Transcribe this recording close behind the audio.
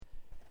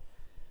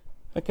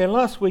Okay,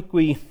 last week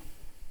we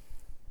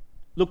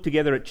looked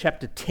together at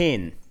chapter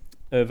 10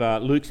 of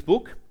Luke's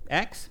book,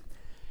 Acts.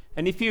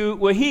 And if you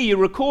were here, you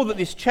recall that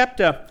this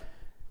chapter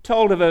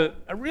told of a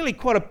really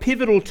quite a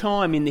pivotal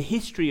time in the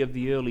history of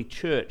the early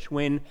church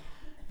when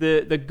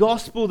the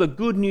gospel, the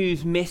good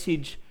news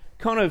message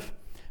kind of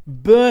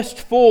burst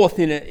forth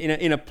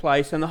in a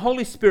place, and the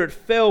Holy Spirit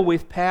fell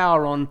with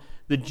power on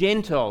the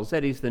Gentiles,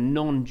 that is the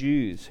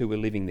non-Jews who were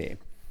living there.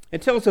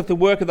 It tells of the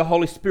work of the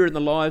Holy Spirit in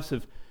the lives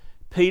of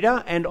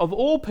Peter, and of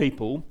all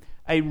people,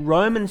 a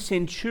Roman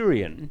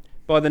centurion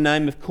by the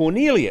name of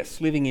Cornelius,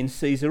 living in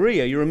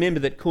Caesarea. You remember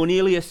that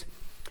Cornelius,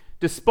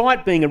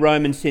 despite being a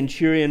Roman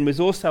centurion, was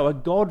also a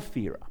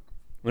God-fearer.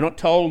 We're not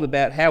told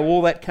about how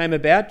all that came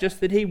about, just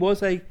that he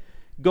was a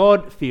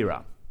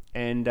God-fearer.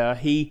 And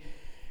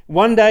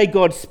one day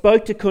God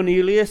spoke to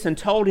Cornelius and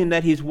told him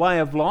that his way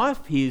of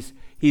life, his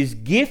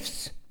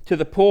gifts to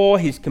the poor,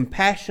 his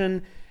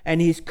compassion,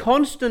 and his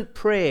constant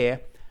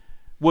prayer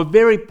were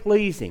very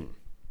pleasing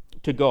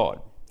to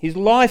God. His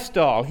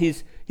lifestyle,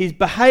 his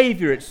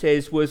behaviour, it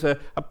says, was a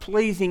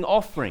pleasing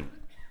offering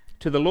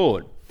to the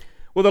Lord.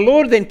 Well, the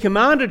Lord then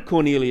commanded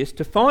Cornelius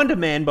to find a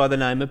man by the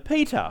name of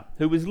Peter,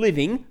 who was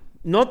living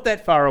not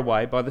that far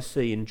away by the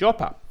sea in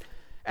Joppa.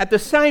 At the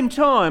same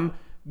time,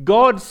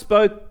 God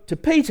spoke to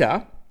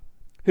Peter,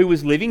 who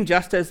was living,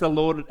 just as the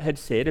Lord had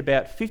said,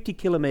 about 50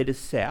 kilometres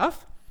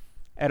south,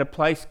 at a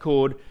place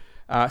called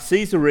south of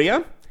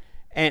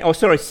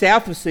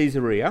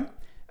Caesarea,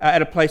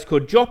 at a place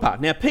called Joppa.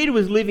 Now, Peter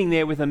was living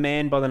there with a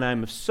man by the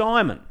name of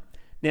Simon.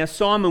 Now,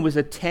 Simon was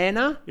a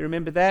tanner, you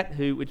remember that,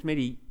 which meant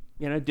he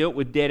dealt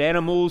with dead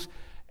animals,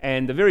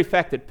 and the very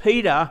fact that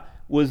Peter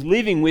was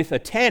living with a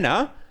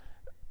tanner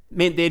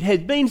meant there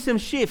had been some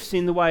shifts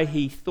in the way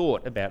he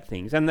thought about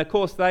things. And, of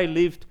course, they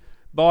lived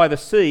by the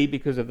sea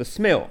because of the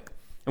smell.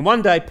 And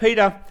one day,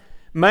 Peter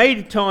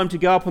made time to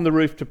go up on the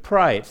roof to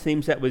pray. It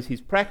seems that was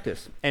his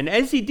practice. And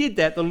as he did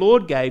that, the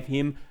Lord gave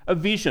him a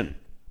vision.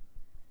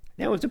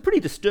 Now, it was a pretty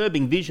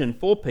disturbing vision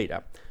for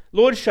Peter.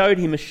 Lord showed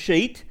him a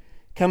sheet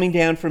coming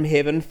down from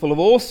heaven full of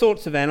all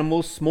sorts of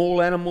animals,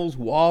 small animals,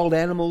 wild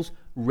animals,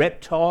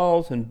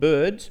 reptiles and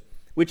birds,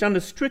 which under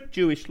strict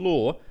Jewish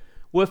law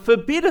were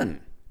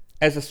forbidden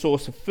as a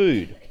source of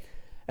food.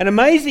 And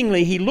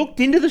amazingly, he looked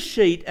into the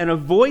sheet and a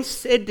voice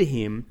said to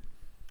him,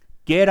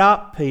 "Get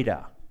up,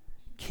 Peter,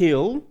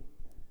 kill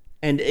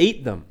and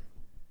eat them."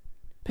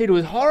 Peter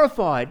was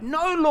horrified.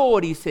 "No,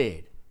 Lord," he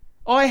said,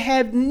 "I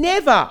have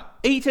never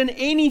eaten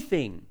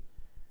anything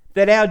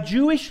that our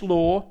Jewish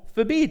law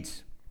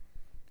forbids."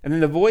 And then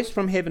the voice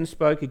from heaven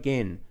spoke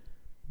again,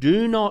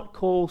 "Do not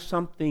call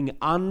something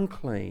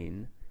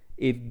unclean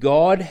if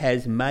God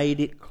has made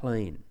it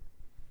clean."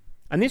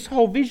 And this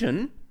whole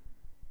vision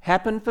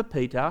happened for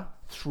Peter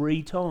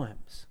 3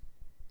 times.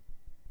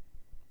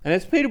 And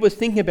as Peter was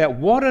thinking about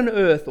what on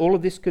earth all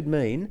of this could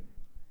mean,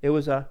 there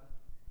was a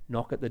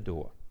knock at the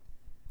door.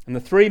 And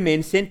the 3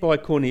 men sent by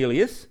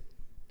Cornelius,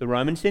 the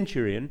Roman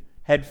centurion,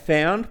 had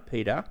found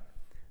Peter,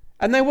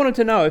 and they wanted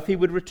to know if he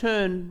would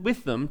return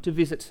with them to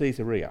visit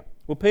Caesarea.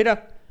 Well,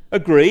 Peter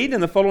agreed,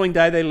 and the following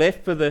day they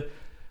left for the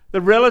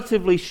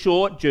relatively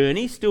short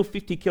journey, still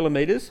 50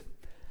 kilometres,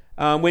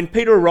 when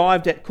Peter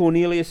arrived at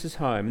Cornelius'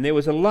 home. And there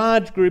was a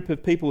large group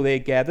of people there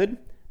gathered,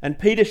 and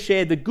Peter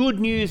shared the good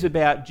news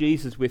about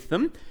Jesus with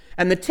them.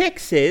 And the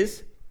text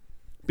says,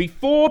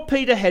 before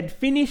Peter had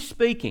finished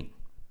speaking,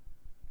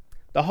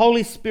 the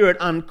Holy Spirit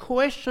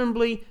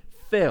unquestionably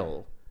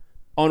fell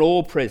on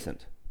all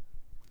present,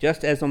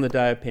 just as on the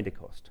day of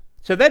Pentecost.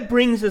 So that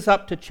brings us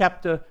up to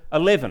chapter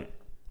 11,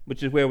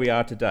 which is where we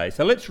are today.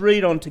 So let's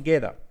read on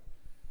together.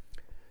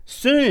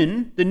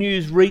 Soon the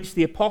news reached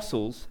the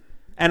apostles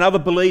and other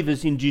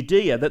believers in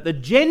Judea that the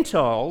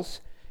Gentiles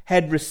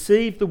had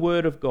received the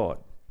word of God.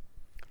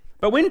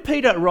 But when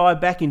Peter arrived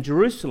back in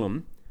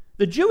Jerusalem,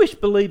 the Jewish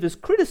believers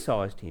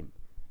criticised him.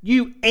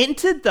 "You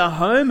entered the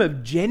home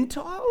of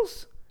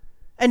Gentiles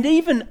and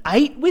even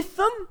ate with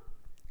them?"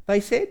 they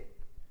said.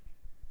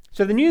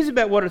 So the news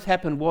about what has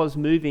happened was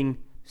moving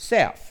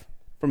south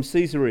from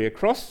Caesarea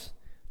across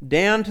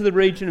down to the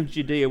region of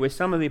Judea where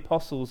some of the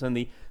apostles and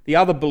the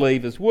other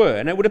believers were.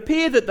 And it would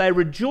appear that they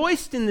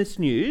rejoiced in this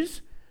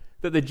news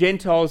that the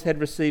Gentiles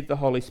had received the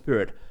Holy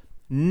Spirit.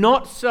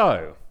 Not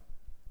so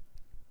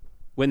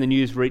when the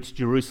news reached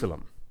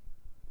Jerusalem.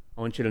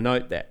 I want you to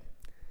note that.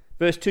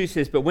 Verse 2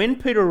 says, "But when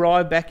Peter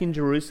arrived back in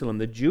Jerusalem,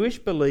 the Jewish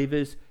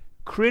believers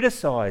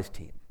criticised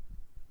him.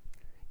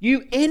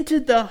 'You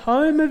entered the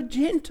home of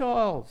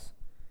Gentiles.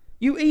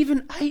 You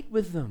even ate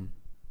with them.'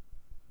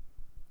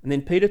 And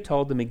then Peter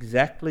told them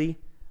exactly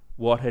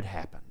what had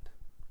happened."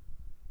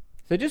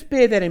 So just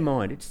bear that in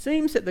mind. It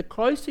seems that the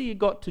closer you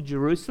got to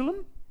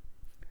Jerusalem,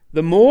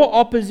 the more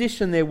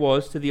opposition there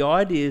was to the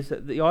idea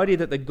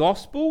that the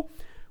gospel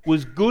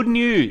was good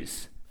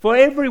news for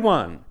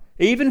everyone,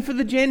 even for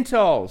the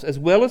Gentiles as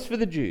well as for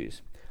the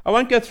Jews. I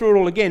won't go through it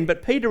all again,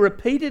 but Peter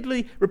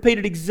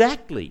repeated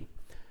exactly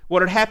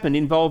what had happened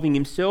involving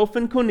himself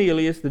and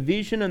Cornelius, the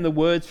vision and the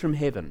words from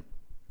heaven.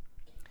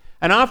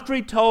 And after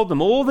he told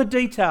them all the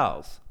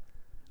details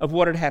of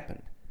what had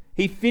happened,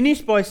 he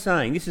finished by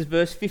saying, this is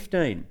verse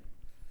 15,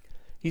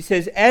 he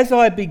says, "As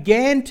I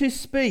began to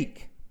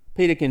speak,"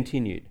 Peter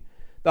continued,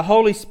 "the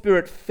Holy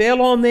Spirit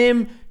fell on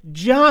them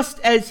just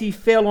as he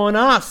fell on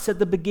us at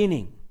the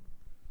beginning.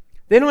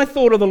 Then I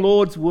thought of the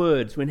Lord's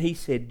words when he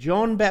said,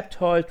 'John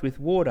baptized with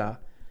water,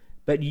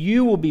 but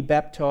you will be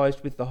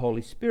baptized with the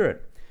Holy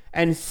Spirit.'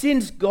 And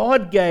since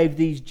God gave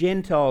these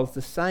Gentiles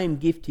the same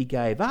gift he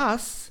gave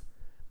us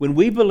when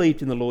we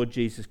believed in the Lord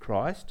Jesus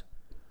Christ,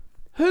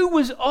 who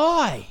was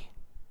I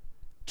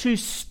to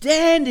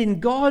stand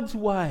in God's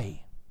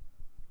way?"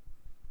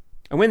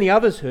 And when the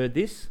others heard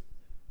this,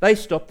 they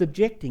stopped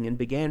objecting and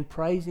began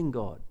praising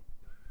God.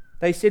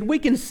 They said, "We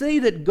can see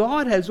that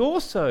God has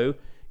also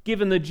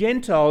given the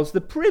Gentiles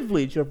the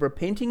privilege of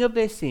repenting of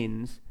their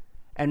sins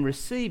and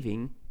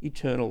receiving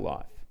eternal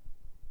life."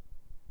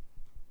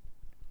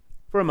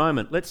 For a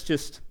moment, let's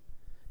just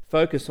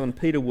focus on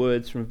Peter's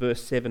words from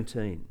verse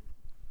 17.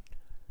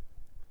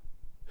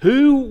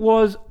 Who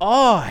was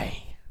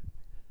I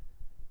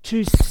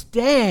to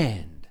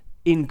stand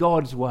in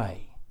God's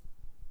way?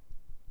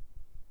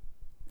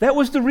 That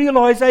was the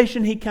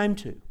realization he came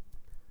to.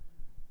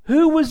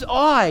 Who was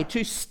I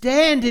to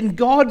stand in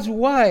God's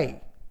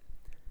way?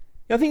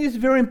 I think this is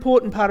a very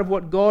important part of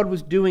what God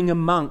was doing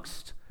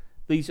amongst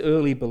these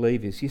early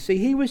believers. You see,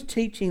 he was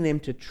teaching them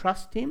to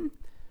trust him,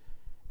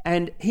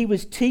 and he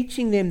was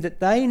teaching them that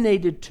they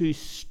needed to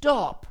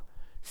stop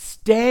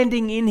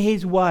standing in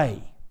his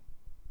way.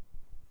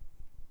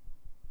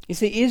 You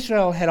see,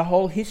 Israel had a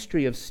whole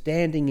history of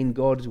standing in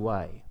God's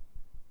way.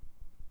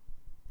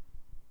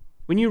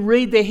 When you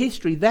read their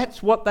history,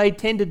 that's what they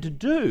tended to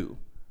do.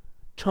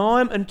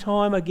 Time and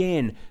time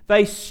again,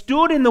 they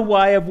stood in the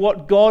way of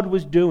what God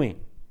was doing.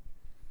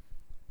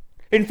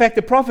 In fact,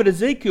 the prophet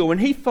Ezekiel, when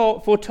he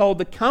foretold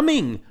the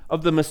coming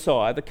of the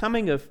Messiah, the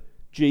coming of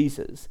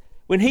Jesus,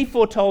 when he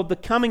foretold the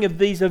coming of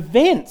these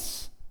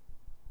events,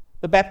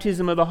 the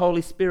baptism of the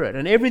Holy Spirit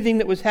and everything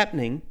that was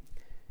happening,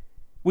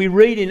 we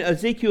read in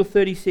Ezekiel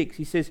 36,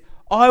 he says,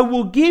 "I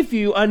will give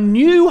you a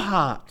new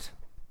heart,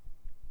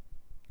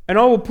 and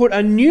I will put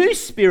a new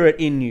spirit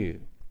in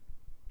you.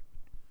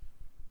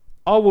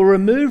 I will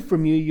remove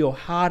from you your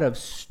heart of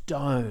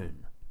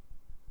stone."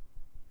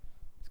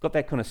 It's got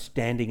that kind of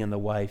standing in the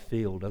way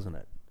feel, doesn't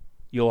it?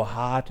 Your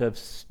heart of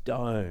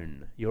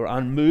stone, your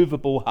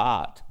unmovable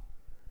heart.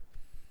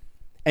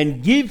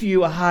 "And give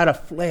you a heart of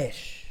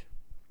flesh.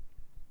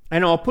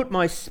 And I'll put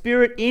my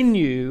spirit in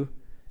you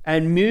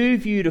and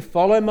move you to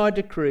follow my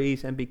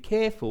decrees and be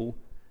careful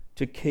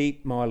to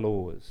keep my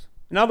laws."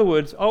 In other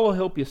words, I will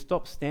help you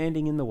stop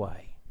standing in the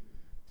way,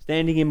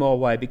 standing in my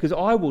way, because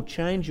I will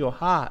change your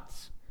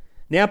hearts.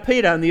 Now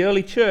Peter and the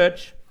early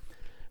church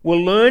were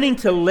learning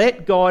to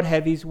let God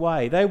have his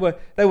way. They were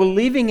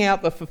living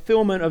out the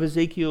fulfillment of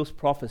Ezekiel's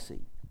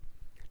prophecy.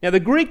 Now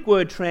the Greek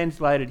word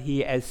translated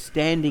here as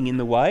standing in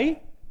the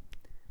way,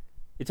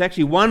 it's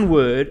actually one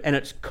word, and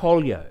it's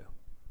kolio.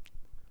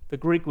 The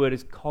Greek word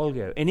is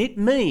kolio, and it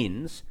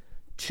means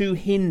to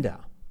hinder,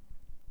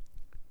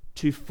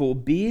 to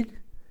forbid,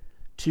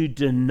 to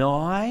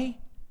deny,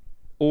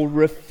 or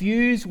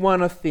refuse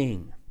one a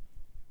thing.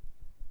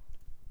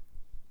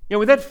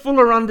 With that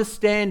fuller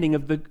understanding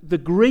of the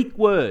Greek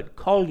word,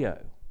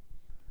 kolio,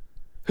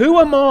 who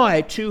am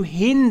I to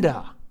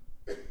hinder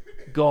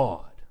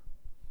God?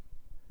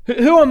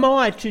 Who am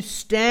I to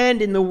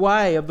stand in the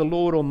way of the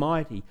Lord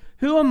Almighty?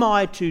 Who am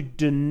I to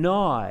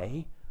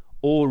deny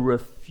or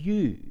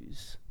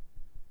refuse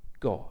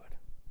God?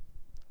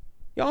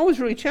 I was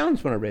really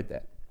challenged when I read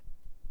that.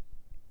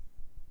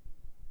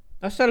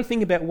 I started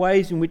thinking about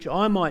ways in which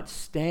I might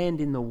stand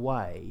in the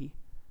way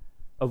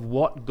of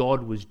what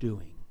God was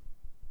doing.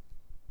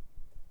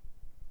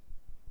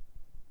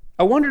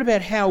 I wondered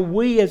about how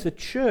we as a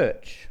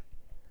church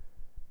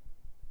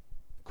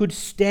could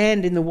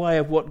stand in the way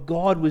of what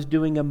God was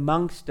doing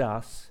amongst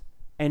us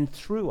and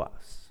through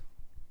us.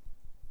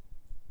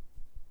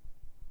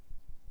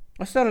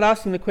 I started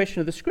asking the question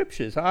of the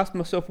Scriptures. I asked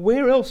myself,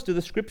 where else do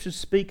the Scriptures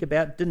speak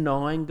about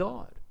denying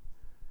God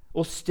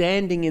or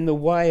standing in the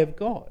way of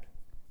God?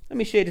 Let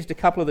me share just a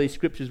couple of these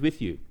Scriptures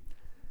with you.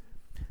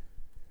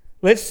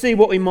 Let's see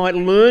what we might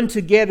learn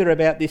together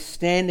about this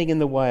standing in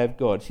the way of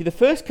God. See, the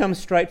first comes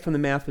straight from the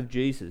mouth of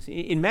Jesus.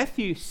 In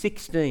Matthew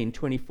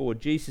 16:24,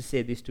 Jesus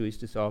said this to his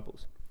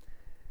disciples.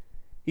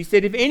 He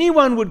said, "If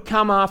anyone would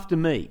come after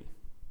me,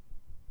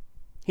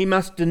 he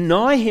must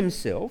deny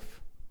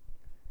himself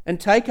and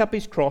take up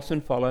his cross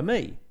and follow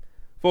me.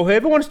 For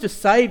whoever wants to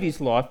save his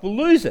life will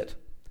lose it,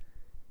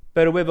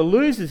 but whoever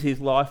loses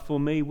his life for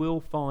me will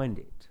find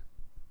it."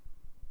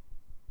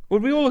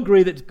 Would we all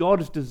agree that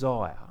God's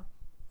desire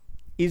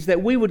is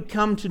that we would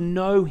come to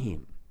know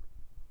him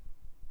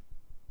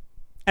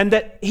and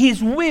that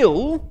his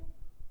will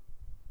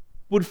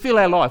would fill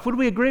our life? Would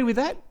we agree with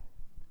that?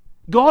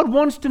 God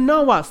wants to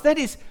know us. That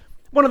is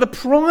one of the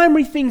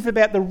primary things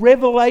about the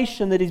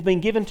revelation that has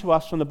been given to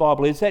us from the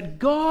Bible, is that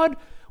God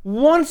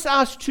wants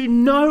us to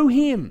know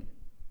him.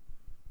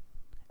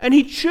 And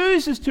he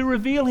chooses to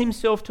reveal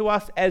himself to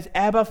us as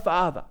Abba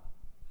Father.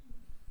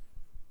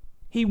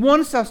 He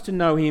wants us to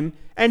know him,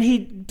 and he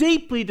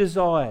deeply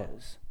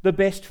desires the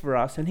best for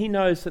us, and he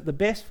knows that the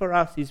best for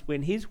us is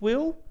when his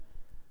will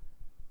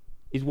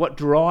is what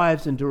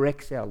drives and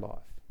directs our life.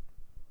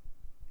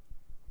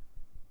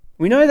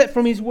 We know that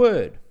from his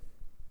word.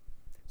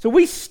 So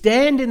we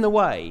stand in the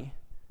way,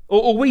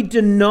 or we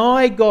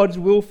deny God's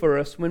will for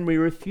us when we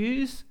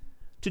refuse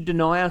to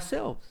deny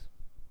ourselves.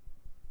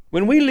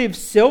 When we live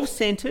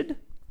self-centered,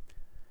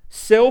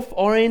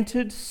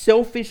 self-oriented,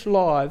 selfish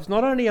lives,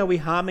 not only are we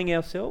harming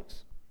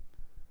ourselves,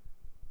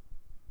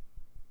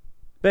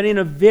 but in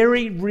a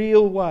very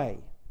real way.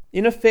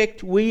 In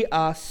effect, we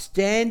are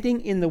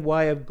standing in the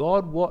way of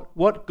God,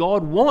 what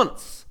God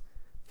wants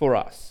for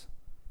us.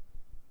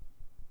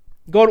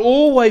 God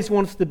always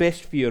wants the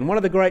best for you. And one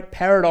of the great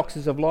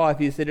paradoxes of life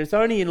is that it's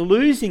only in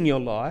losing your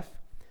life,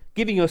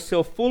 giving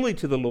yourself fully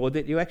to the Lord,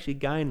 that you actually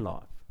gain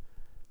life,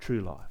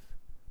 true life.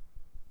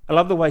 I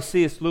love the way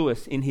C.S.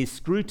 Lewis, in his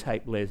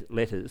Screwtape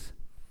Letters,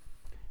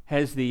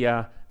 has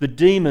the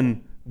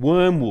demon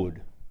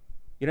Wormwood.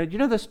 Do you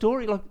know the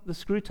story, like the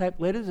Screwtape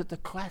Letters? It's a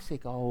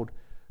classic old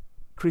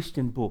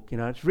Christian book.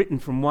 It's written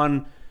from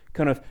one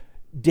kind of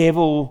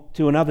devil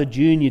to another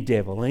junior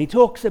devil. And he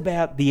talks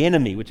about the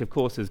enemy, which of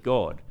course is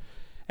God.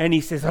 And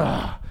he says,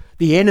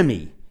 the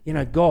enemy,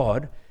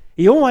 God,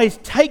 he always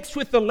takes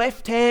with the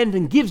left hand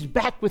and gives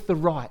back with the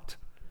right.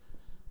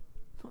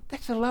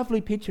 That's a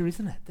lovely picture,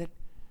 isn't it? That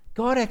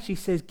God actually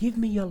says, give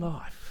me your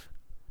life.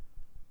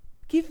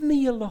 Give me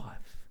your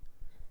life.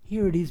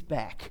 Here it is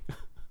back.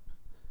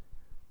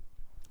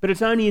 But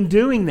it's only in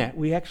doing that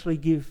we actually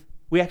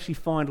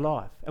find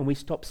life and we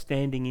stop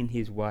standing in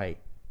his way.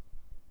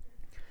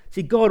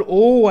 See, God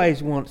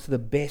always wants the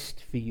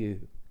best for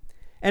you.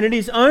 And it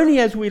is only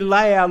as we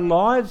lay our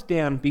lives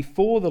down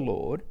before the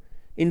Lord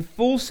in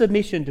full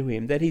submission to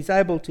him that he's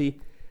able to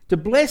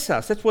bless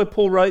us. That's why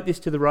Paul wrote this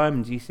to the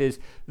Romans. He says,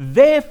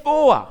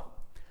 therefore,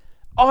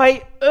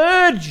 I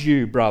urge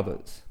you,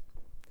 brothers,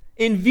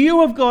 in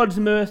view of God's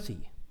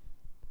mercy,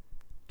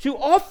 to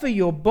offer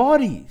your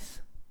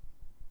bodies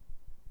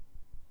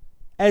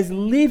as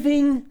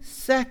living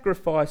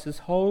sacrifices,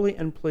 holy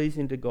and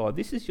pleasing to God.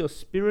 This is your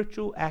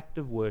spiritual act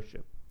of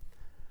worship.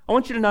 I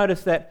want you to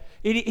notice that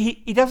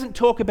he doesn't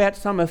talk about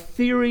some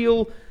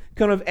ethereal,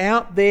 kind of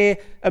out there,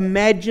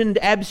 imagined,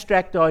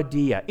 abstract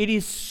idea. It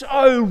is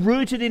so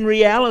rooted in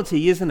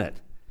reality, isn't it?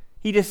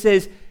 He just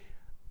says,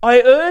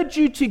 I urge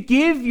you to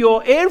give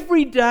your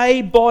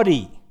everyday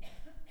body.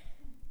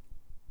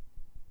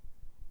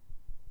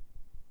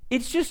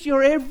 It's just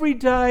your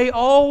everyday,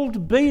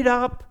 old, beat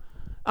up,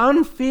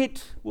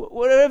 unfit,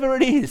 whatever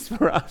it is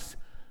for us.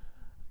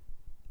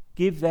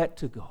 Give that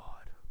to God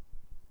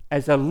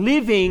as a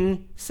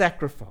living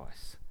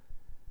sacrifice.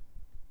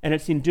 And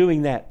it's in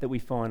doing that we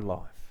find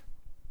life.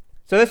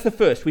 So that's the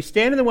first. We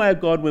stand in the way of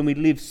God when we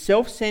live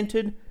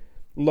self-centered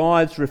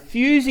lives,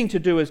 refusing to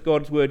do as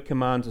God's word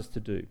commands us to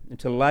do, and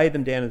to lay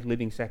them down as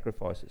living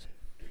sacrifices.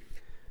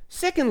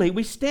 Secondly,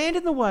 we stand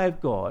in the way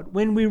of God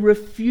when we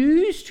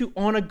refuse to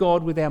honour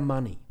God with our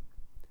money.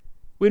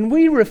 When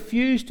we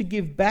refuse to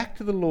give back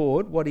to the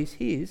Lord what is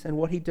his and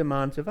what he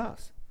demands of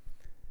us.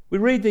 We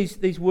read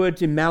these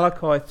words in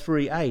Malachi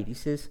 3:8. He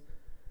says,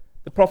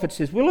 the prophet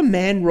says, will a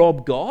man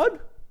rob God?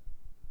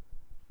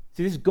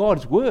 See, this is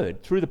God's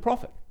word through the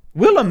prophet.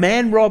 Will a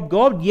man rob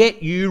God?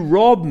 Yet you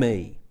rob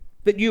me.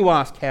 But you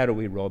ask, how do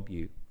we rob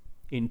you?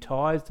 In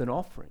tithes and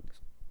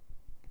offerings.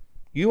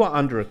 You are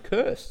under a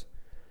curse,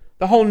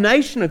 the whole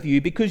nation of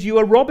you, because you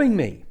are robbing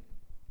me.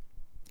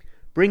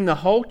 Bring the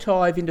whole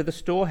tithe into the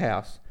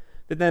storehouse,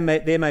 that there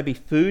may be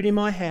food in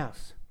my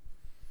house.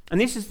 And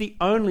this is the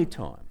only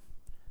time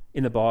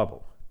in the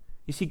Bible.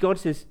 You see, God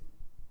says,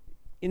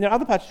 in the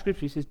other parts of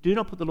Scripture, he says, do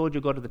not put the Lord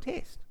your God to the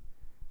test.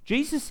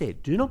 Jesus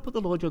said, do not put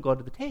the Lord your God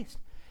to the test.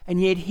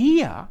 And yet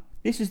here,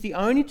 this is the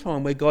only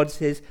time where God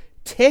says,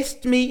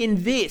 test me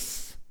in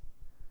this,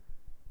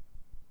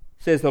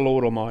 says the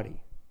Lord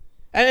Almighty.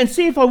 And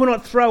see if I will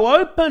not throw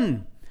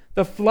open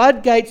the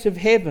floodgates of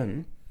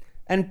heaven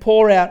and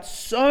pour out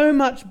so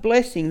much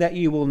blessing that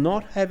you will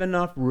not have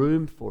enough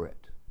room for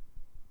it.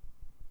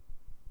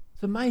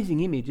 It's an amazing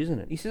image, isn't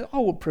it? He says, I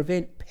will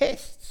prevent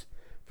pests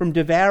from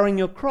devouring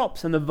your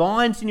crops, and the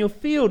vines in your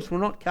fields will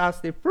not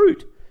cast their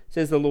fruit,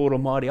 says the Lord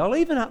Almighty. I'll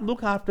even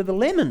look after the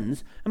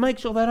lemons and make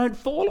sure they don't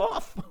fall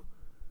off.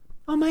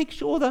 I'll make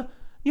sure the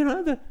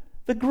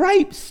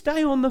grapes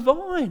stay on the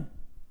vine.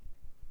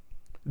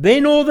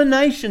 Then all the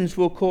nations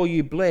will call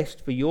you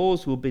blessed, for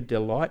yours will be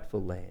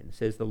delightful land,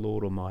 says the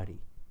Lord Almighty.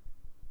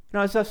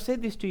 Now, as I've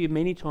said this to you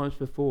many times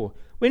before,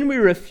 when we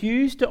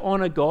refuse to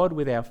honour God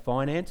with our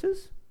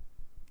finances,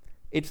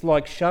 it's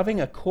like shoving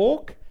a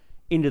cork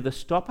into the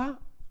stopper,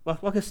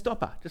 like a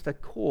stopper, just a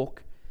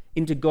cork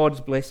into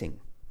God's blessing.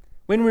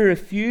 When we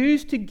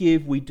refuse to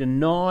give, we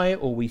deny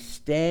or we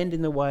stand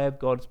in the way of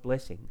God's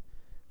blessing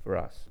for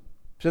us.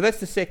 So that's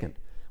the second.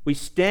 We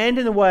stand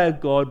in the way of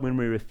God when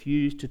we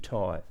refuse to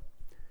tithe.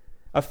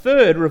 A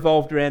third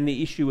revolved around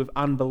the issue of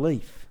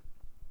unbelief.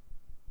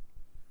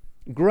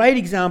 A great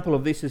example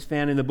of this is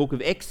found in the book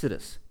of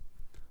Exodus.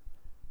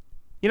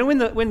 You know,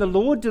 when the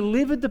Lord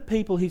delivered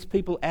his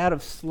people out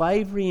of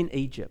slavery in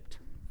Egypt,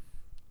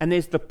 and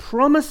there's the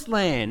promised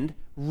land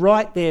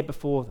right there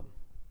before them,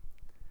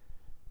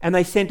 and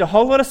they sent a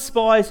whole lot of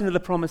spies into the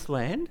promised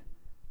land.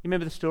 You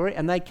remember the story?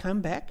 And they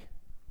come back.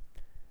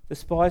 The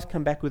spies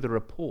come back with a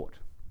report.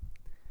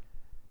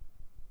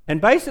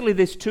 And basically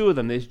there's two of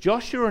them. There's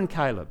Joshua and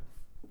Caleb,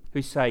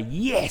 who say,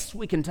 yes,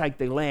 we can take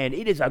the land.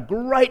 It is a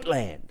great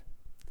land.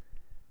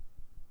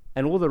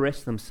 And all the rest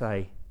of them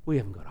say, we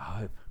haven't got a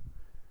hope.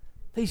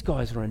 These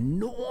guys are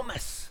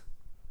enormous.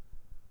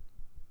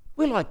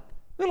 We're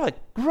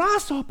like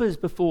grasshoppers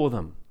before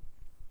them.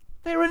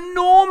 They're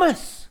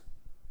enormous.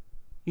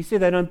 You see,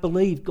 they don't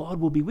believe God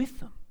will be with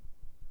them.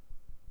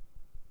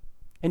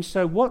 And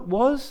so what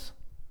was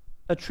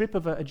a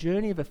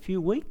journey of a few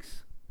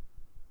weeks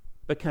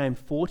became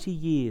 40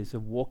 years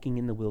of walking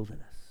in the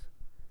wilderness.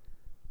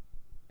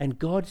 And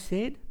God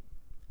said,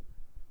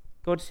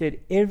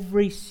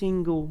 every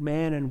single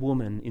man and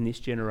woman in this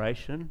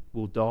generation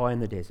will die in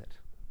the desert,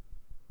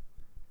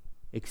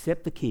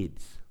 except the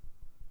kids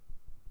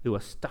who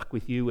are stuck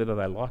with you whether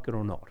they like it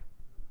or not.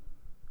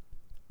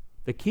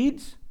 The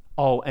kids,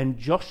 and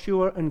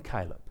Joshua and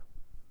Caleb.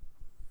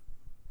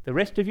 The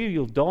rest of you,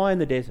 you'll die in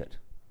the desert.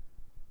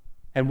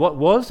 And what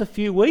was a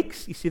few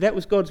weeks, you see, that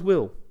was God's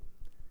will,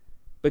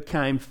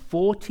 became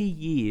 40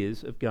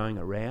 years of going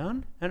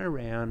around and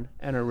around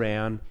and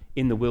around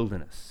in the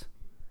wilderness.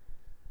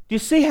 Do you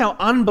see how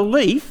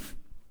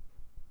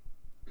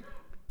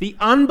the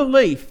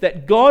unbelief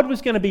that God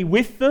was going to be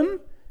with them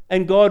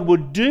and God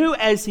would do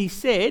as he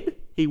said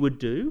he would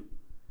do,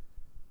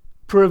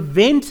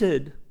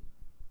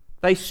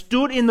 they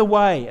stood in the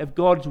way of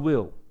God's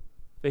will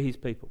for his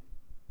people.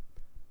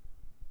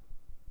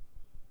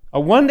 I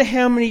wonder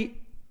how many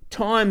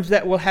times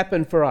that will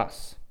happen for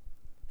us.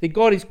 That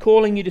God is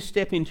calling you to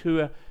step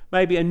into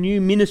maybe a new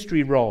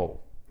ministry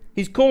role.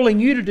 He's calling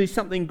you to do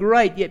something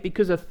great, yet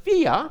because of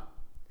fear,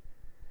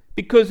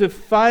 because of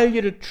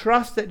failure to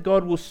trust that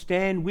God will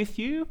stand with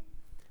you,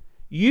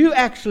 you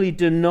actually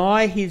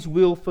deny his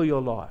will for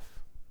your life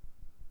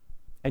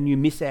and you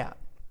miss out.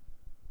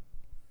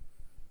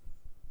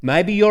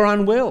 Maybe you're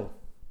unwell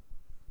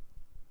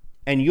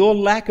and your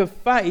lack of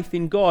faith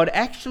in God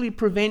actually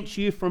prevents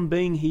you from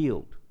being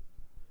healed.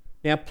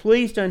 Now,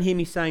 please don't hear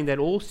me saying that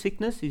all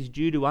sickness is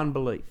due to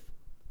unbelief.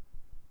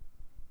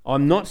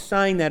 I'm not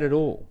saying that at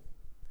all.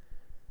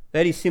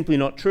 That is simply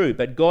not true.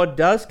 But God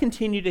does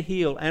continue to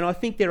heal, and I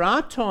think there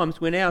are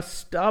times when our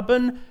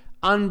stubborn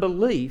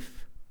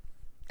unbelief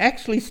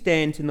actually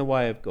stands in the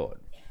way of God.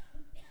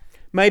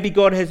 Maybe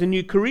God has a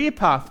new career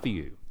path for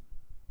you,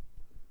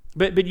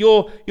 but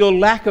your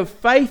lack of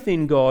faith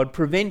in God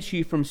prevents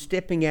you from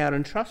stepping out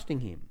and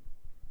trusting him.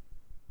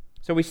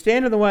 So we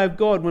stand in the way of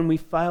God when we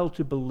fail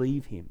to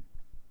believe him.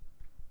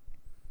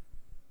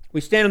 We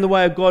stand in the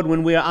way of God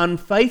when we are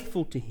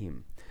unfaithful to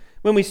him.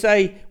 When we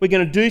say we're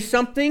going to do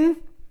something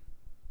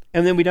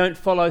and then we don't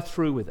follow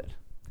through with it.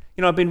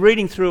 You know, I've been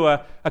reading through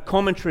a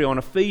commentary on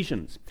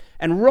Ephesians,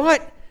 and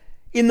right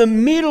in the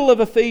middle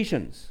of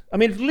Ephesians, I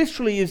mean, it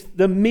literally is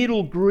the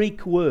middle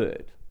Greek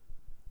word.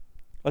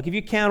 Like if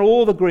you count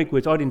all the Greek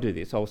words, I didn't do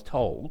this, I was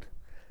told.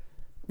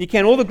 You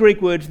count all the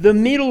Greek words, the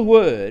middle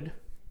word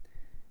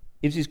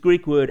is this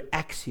Greek word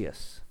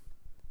axios.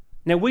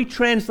 Now we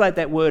translate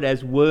that word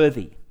as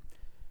worthy.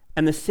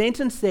 And the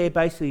sentence there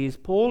basically is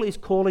Paul is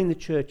calling the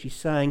church, he's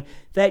saying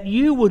that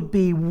you would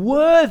be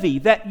worthy,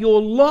 that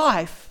your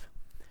life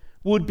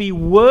would be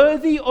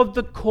worthy of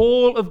the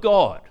call of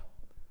God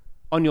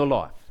on your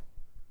life.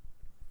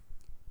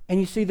 And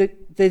you see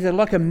that there's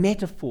like a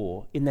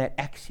metaphor in that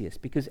axios,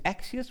 because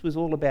axios was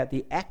all about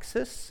the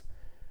axis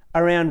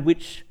around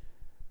which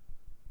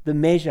the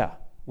measure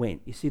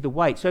went. You see, the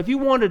weight. So if you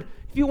want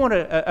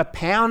a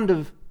pound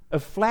of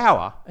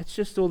flour, it's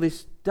just all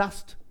this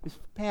dust, this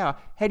power.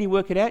 How do you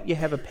work it out? You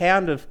have a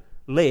pound of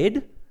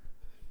lead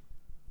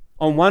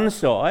on one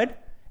side,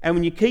 and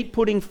when you keep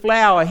putting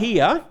flour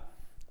here,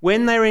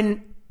 when they're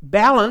in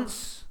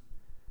balance,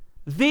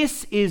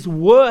 this is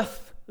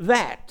worth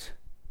that.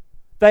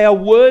 They are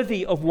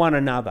worthy of one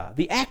another.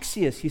 The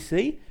axios, you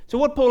see. So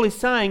what Paul is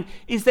saying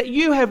is that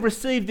you have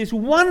received this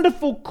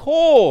wonderful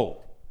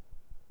call.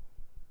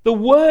 The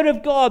word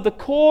of God, the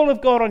call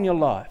of God on your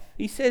life.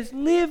 He says,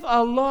 live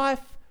a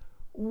life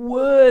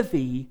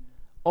worthy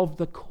of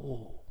the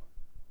call.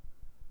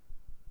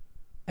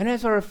 And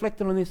as I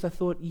reflected on this, I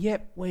thought,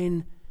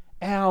 when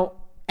our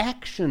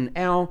action,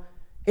 our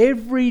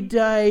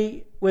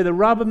everyday, where the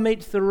rubber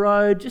meets the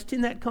road, just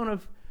in that kind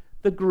of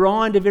the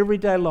grind of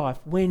everyday life,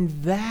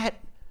 when that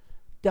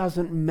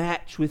doesn't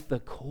match with the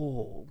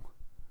call,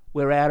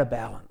 we're out of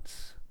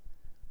balance.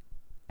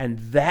 And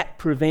that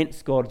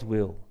prevents God's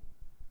will.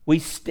 We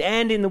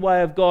stand in the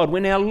way of God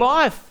when our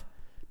life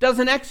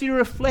doesn't actually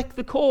reflect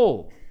the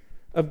call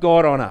of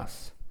God on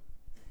us.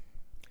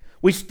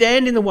 We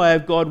stand in the way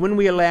of God when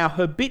we allow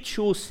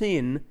habitual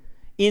sin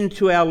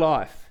into our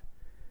life,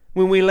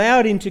 when we allow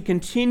it in to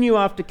continue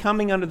after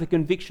coming under the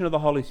conviction of the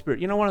Holy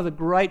Spirit. You know, one of the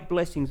great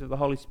blessings of the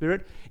Holy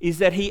Spirit is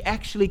that he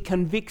actually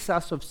convicts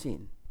us of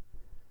sin.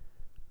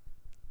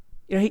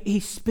 He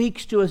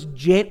speaks to us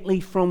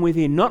gently from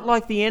within, not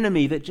like the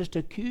enemy that just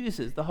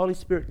accuses. The Holy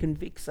Spirit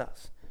convicts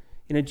us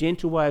in a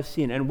gentle way of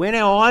sin. And when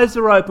our eyes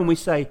are open, we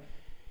say,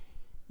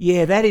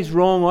 yeah, that is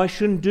wrong, I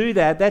shouldn't do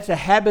that. That's a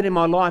habit in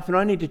my life and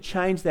I need to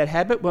change that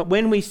habit. But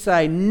when we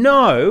say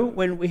no,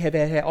 when we have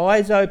our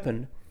eyes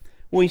open,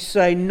 we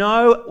say,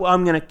 no,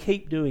 I'm going to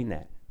keep doing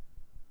that.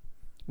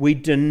 We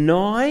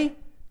deny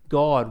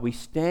God. We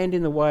stand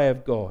in the way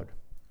of God.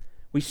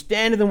 We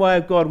stand in the way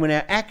of God when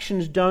our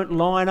actions don't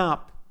line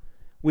up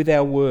with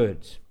our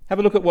words. Have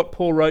a look at what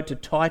Paul wrote to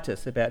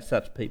Titus about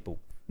such people.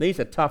 These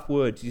are tough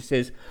words. He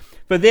says,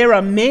 for there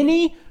are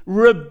many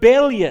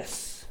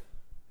rebellious.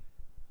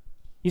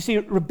 You see,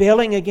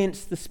 rebelling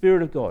against the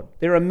Spirit of God.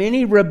 There are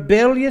many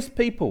rebellious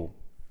people,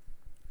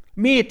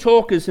 mere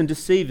talkers and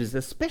deceivers,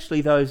 especially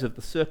those of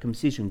the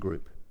circumcision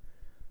group.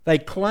 They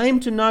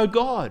claim to know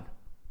God,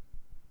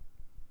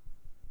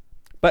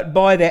 but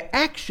by their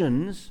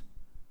actions,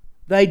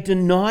 they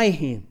deny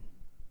Him.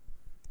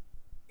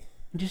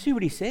 And do you see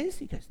what he says?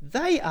 He goes,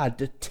 they are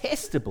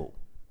detestable,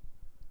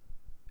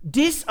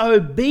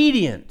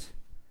 disobedient,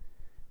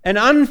 and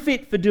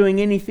unfit for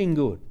doing anything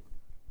good.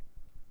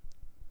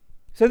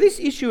 So this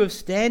issue of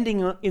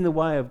standing in the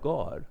way of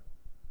God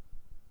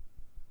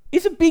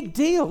is a big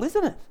deal,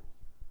 isn't it?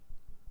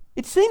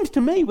 It seems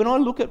to me, when I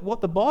look at what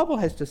the Bible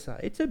has to say,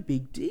 it's a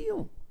big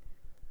deal.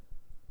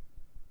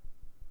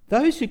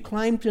 Those who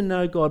claim to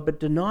know God but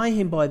deny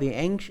Him by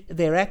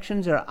their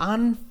actions are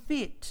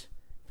unfit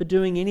for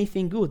doing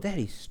anything good. That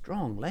is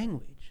strong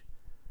language.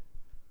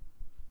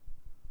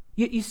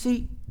 Yet you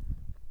see,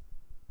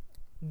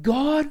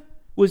 God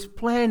was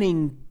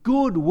planning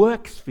good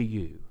works for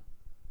you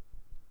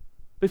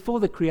before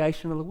the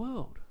creation of the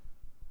world.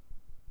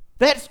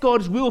 That's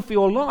God's will for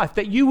your life,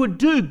 that you would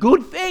do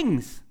good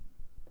things.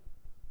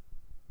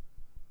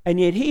 And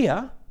yet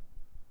here,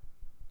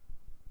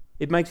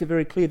 it makes it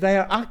very clear they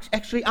are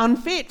actually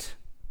unfit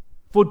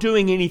for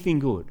doing anything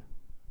good.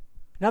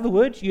 In other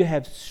words, you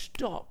have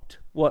stopped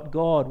what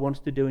God wants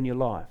to do in your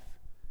life.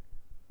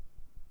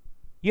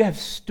 You have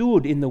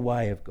stood in the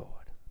way of God.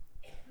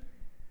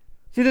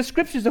 See, the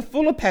Scriptures are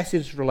full of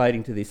passages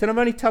relating to this, and I've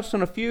only touched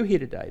on a few here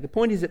today. The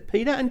point is that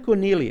Peter and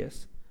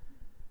Cornelius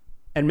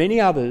and many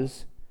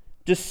others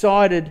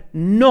decided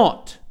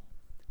not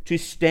to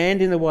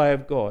stand in the way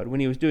of God when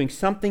He was doing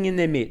something in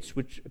their midst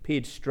which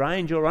appeared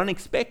strange or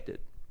unexpected.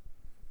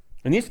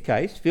 In this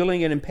case,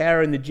 filling and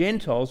empowering the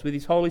Gentiles with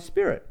His Holy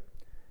Spirit.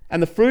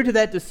 And the fruit of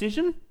that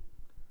decision,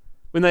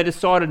 when they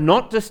decided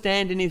not to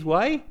stand in His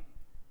way,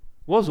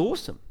 was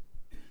awesome.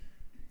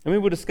 And we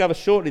will discover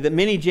shortly that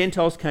many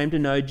Gentiles came to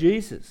know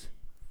Jesus.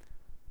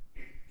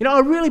 You know, I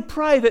really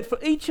pray that for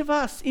each of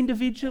us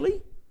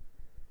individually,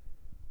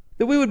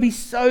 that we would be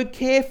so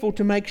careful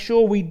to make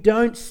sure we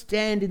don't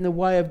stand in the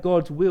way of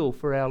God's will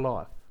for our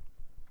life.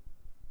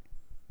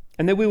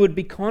 And that we would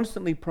be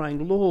constantly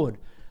praying, Lord,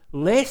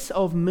 less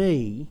of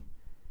me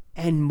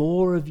and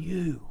more of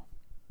you.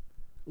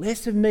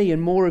 Less of me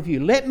and more of you.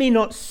 Let me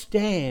not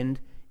stand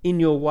in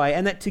your way.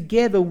 And that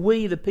together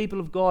we, the people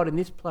of God in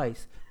this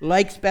place,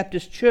 Lakes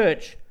Baptist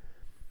Church,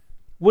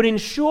 would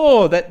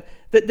ensure that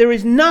there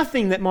is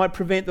nothing that might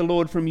prevent the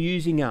Lord from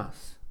using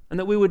us, and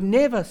that we would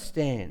never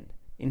stand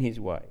in His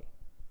way.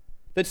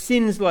 That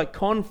sins like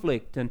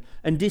conflict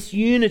and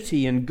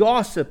disunity and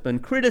gossip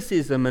and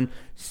criticism and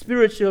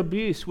spiritual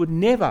abuse would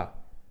never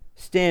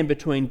stand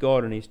between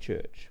God and His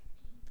church.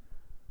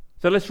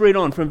 So let's read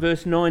on from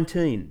verse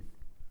 19.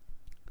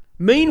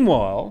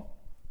 Meanwhile,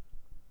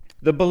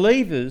 the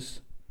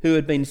believers who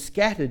had been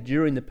scattered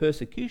during the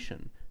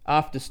persecution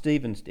after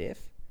Stephen's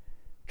death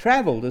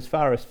travelled as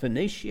far as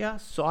Phoenicia,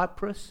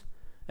 Cyprus,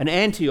 and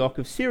Antioch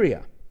of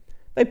Syria.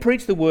 They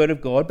preached the word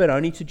of God, but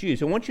only to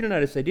Jews. I want you to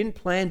notice they didn't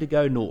plan to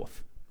go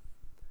north.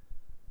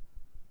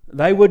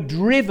 They were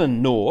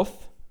driven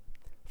north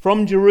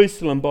from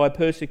Jerusalem by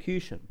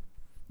persecution.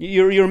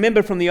 You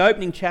remember from the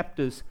opening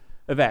chapters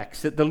of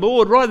Acts that the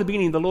Lord, right at the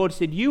beginning, the Lord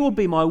said, you will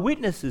be my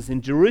witnesses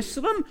in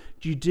Jerusalem,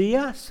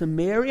 Judea,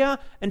 Samaria,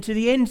 and to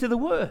the ends of the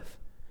earth.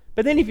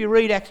 But then if you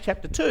read Acts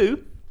chapter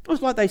 2, it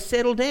was like they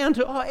settled down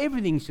to,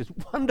 everything's just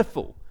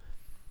wonderful.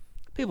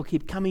 People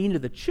keep coming into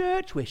the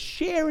church, we're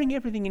sharing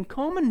everything in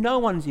common, no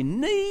one's in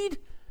need.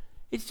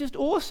 It's just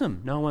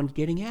awesome. No one's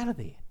getting out of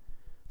there.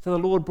 So the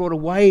Lord brought a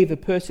wave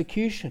of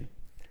persecution.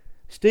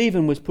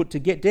 Stephen was put to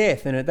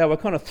death, and they were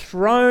kind of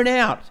thrown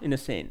out, in a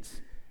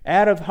sense,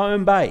 out of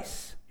home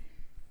base.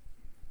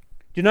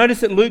 Do you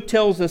notice that Luke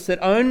tells us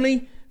that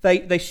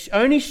they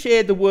only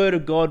shared the word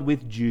of God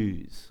with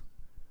Jews?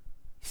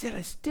 He said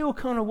they still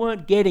kind of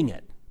weren't getting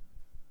it.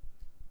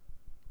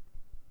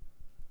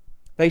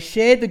 They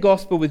shared the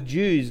gospel with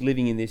Jews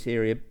living in this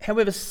area.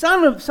 However,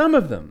 some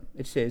of them,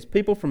 it says,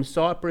 people from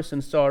Cyprus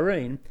and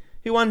Cyrene,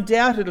 who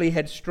undoubtedly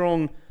had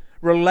strong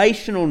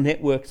relational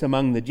networks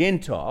among the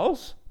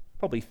Gentiles,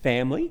 probably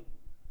family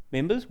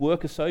members,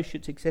 work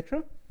associates,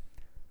 etc.,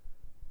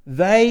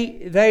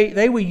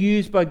 they were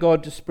used by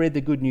God to spread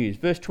the good news.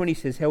 Verse 20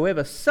 says,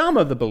 however, some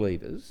of the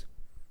believers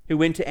who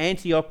went to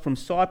Antioch from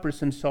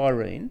Cyprus and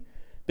Cyrene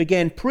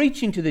began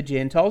preaching to the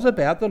Gentiles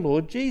about the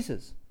Lord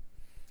Jesus.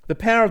 The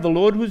power of the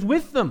Lord was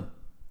with them,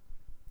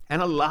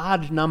 and a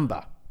large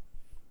number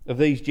of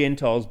these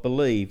Gentiles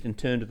believed and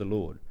turned to the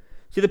Lord.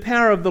 See, the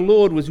power of the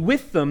Lord was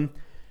with them,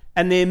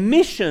 and their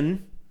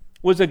mission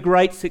was a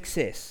great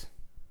success.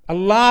 A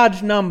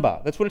large number,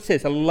 that's what it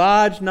says, a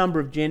large number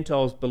of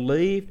Gentiles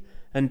believed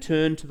and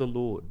turned to the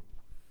Lord.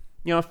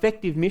 You know,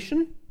 effective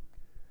mission.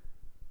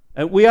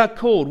 We are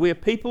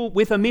people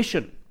with a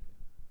mission.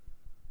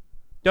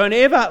 Don't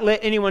ever let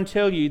anyone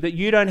tell you that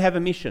you don't have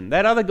a mission.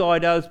 That other guy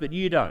does, but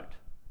you don't.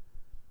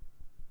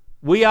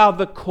 We are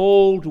the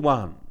called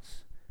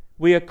ones.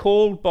 We are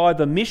called by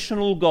the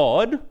missional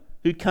God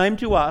who came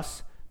to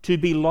us to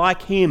be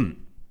like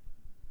him.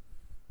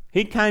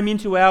 He came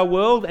into our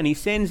world and he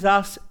sends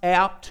us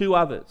out to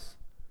others,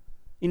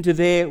 into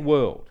their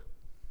world.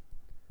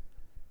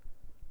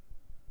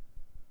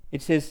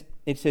 It says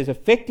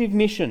effective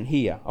mission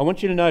here. I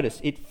want you to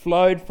notice it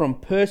flowed from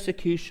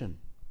persecution.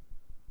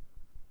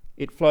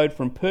 It flowed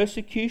from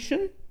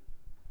persecution,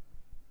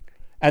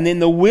 and then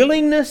the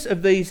willingness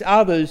of these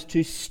others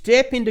to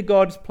step into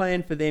God's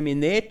plan for them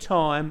in their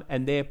time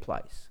and their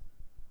place.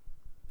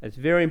 That's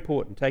very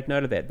important. Take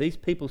note of that. These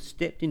people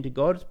stepped into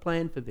God's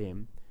plan for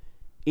them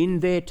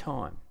in their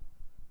time.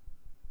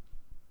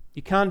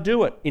 You can't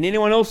do it in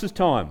anyone else's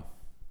time.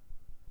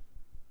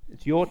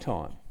 It's your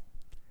time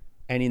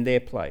and in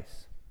their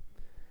place.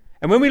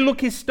 And when we look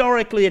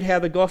historically at how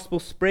the gospel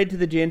spread to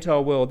the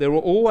Gentile world, there were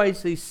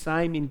always these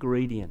same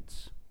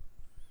ingredients.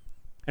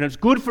 And it's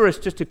good for us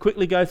just to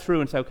quickly go through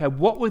and say, okay,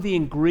 what were the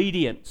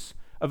ingredients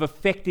of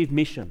effective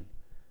mission?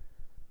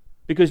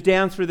 Because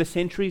down through the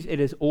centuries, it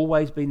has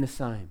always been the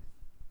same.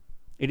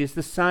 It is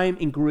the same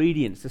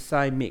ingredients, the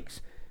same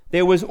mix.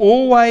 There was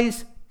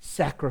always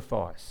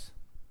sacrifice.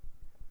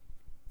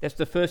 That's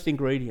the first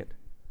ingredient.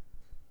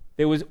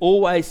 There was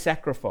always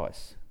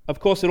sacrifice. Of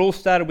course, it all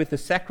started with the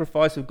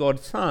sacrifice of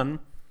God's Son,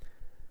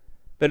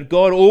 but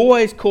God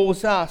always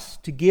calls us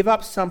to give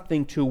up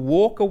something, to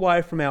walk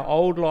away from our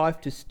old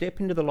life, to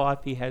step into the life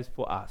he has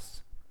for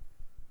us.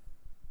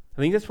 I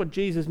think that's what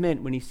Jesus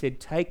meant when he said,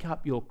 take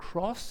up your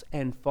cross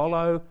and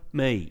follow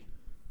me.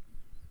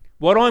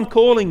 What I'm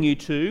calling you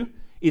to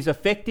is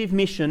effective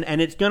mission,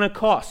 and it's going to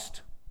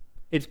cost.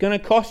 It's going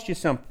to cost you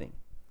something.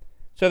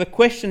 So the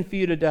question for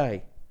you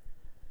today,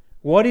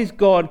 what is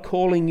God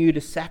calling you to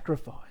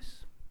sacrifice?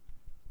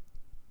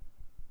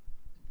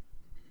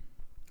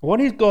 What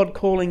is God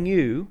calling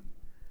you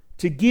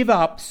to give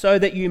up so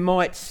that you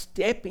might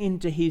step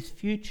into his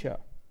future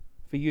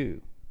for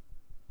you?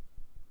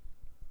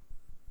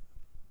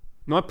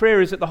 My prayer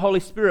is that the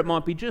Holy Spirit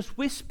might be just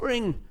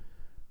whispering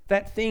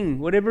that thing,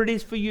 whatever it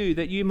is for you,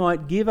 that you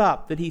might give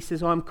up, that he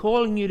says, I'm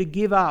calling you to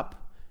give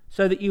up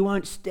so that you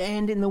won't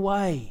stand in the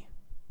way.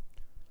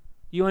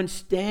 You won't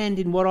stand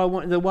in what I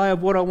want, the way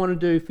of what I want to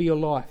do for your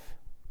life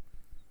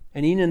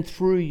and in and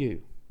through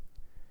you.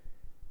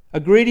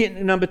 Ingredient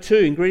number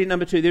two,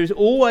 there is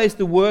always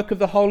the work of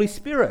the Holy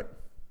Spirit.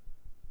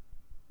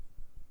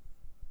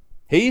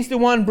 He's the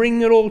one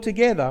bringing it all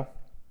together.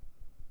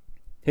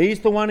 He's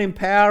the one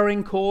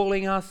empowering,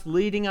 calling us,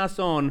 leading us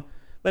on.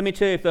 Let me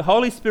tell you, if the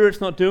Holy Spirit's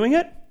not doing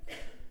it,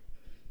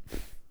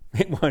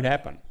 it won't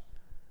happen.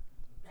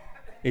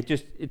 It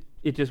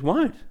just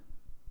won't.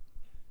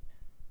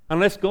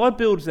 Unless God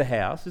builds the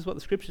house, this is what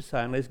the scriptures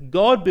say, unless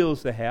God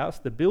builds the house,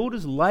 the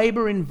builders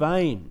labour in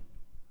vain.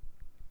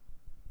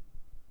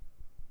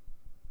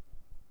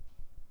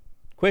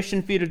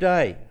 Question for you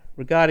today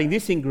regarding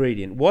this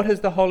ingredient. What has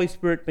the Holy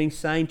Spirit been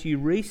saying to you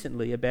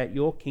recently about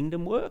your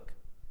kingdom work?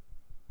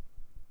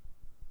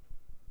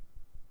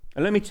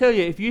 And let me tell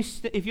you, if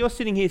you're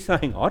sitting here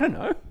saying, I don't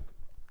know,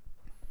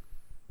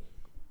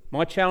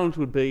 my challenge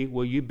would be,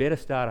 well, you better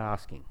start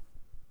asking.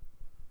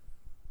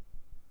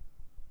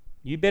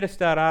 You better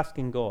start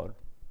asking God,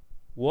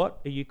 what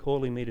are you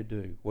calling me to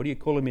do? What are you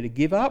calling me to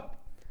give up?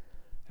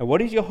 And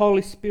what is your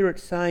Holy Spirit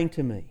saying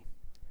to me?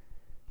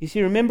 You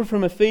see, remember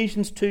from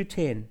Ephesians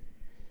 2:10,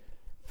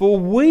 for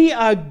we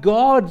are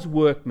God's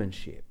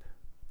workmanship,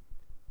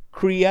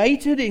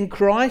 created in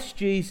Christ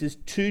Jesus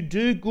to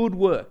do good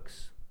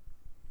works,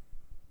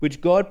 which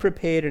God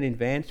prepared in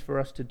advance for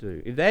us to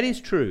do. If that is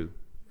true,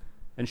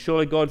 and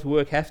surely God's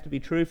work has to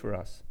be true for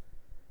us,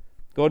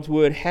 God's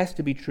word has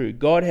to be true.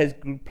 God has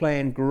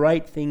planned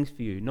great things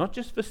for you, not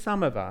just for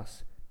some of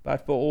us,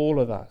 but for all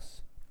of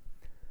us.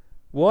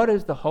 What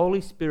has the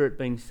Holy Spirit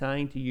been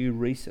saying to you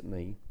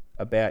recently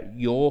about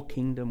your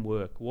kingdom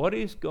work? What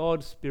is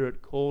God's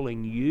Spirit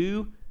calling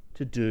you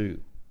to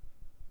do?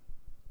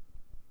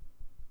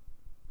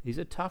 These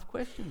are tough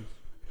questions.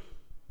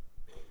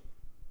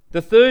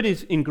 The third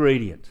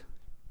ingredient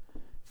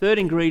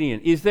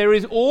is there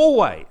is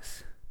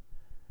always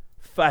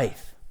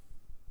faith.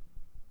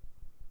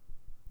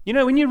 You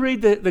know, when you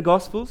read the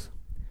Gospels,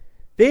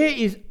 there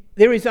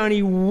is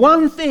only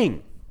one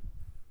thing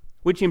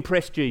which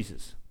impressed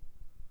Jesus.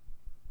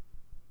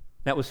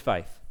 That was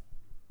faith.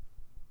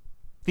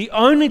 The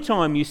only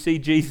time you see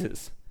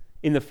Jesus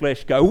in the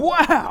flesh go,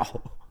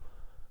 wow,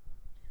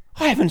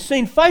 I haven't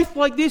seen faith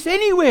like this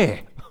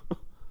anywhere.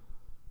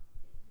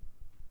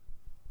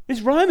 This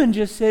Roman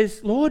just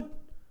says, Lord,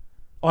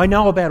 I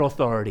know about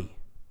authority.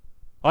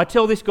 I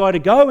tell this guy to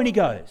go and he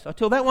goes. I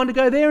tell that one to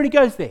go there and he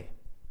goes there.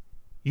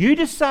 You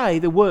just say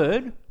the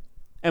word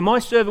and my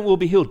servant will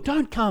be healed.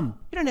 Don't come.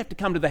 You don't have to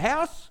come to the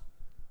house.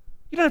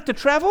 You don't have to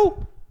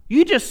travel.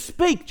 You just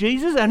speak,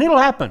 Jesus, and it'll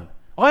happen.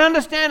 I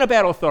understand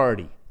about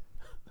authority.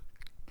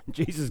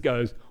 Jesus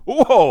goes,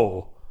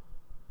 whoa,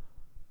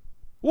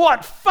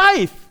 what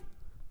faith?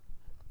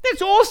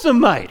 That's awesome,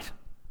 mate.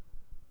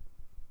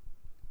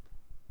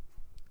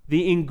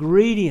 The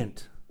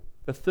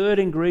third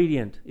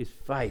ingredient is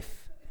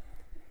faith.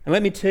 And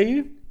let me tell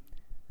you,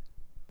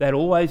 that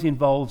always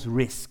involves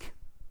risk.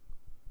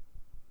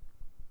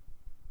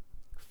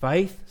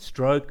 Faith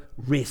stroke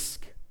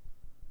risk.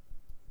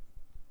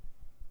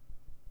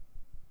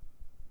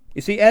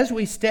 You see, as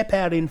we step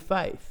out in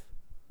faith,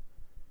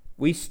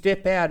 we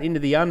step out into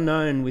the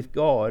unknown with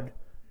God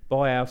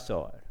by our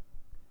side.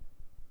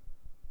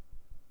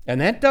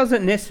 And that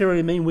doesn't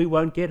necessarily mean we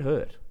won't get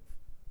hurt.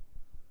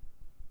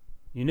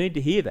 You need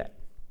to hear that.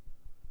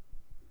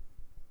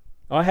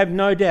 I have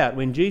no doubt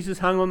when Jesus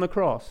hung on the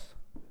cross,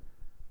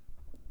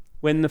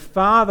 when the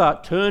Father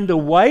turned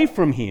away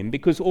from him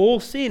because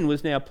all sin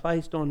was now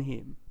placed on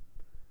him,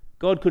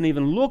 God couldn't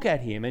even look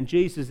at him, and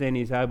Jesus then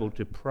is able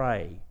to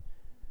pray,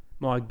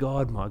 my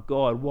God,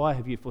 why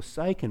have you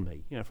forsaken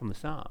me?" From the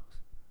Psalms.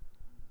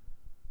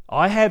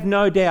 I have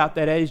no doubt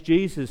that as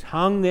Jesus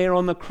hung there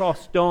on the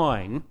cross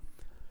dying,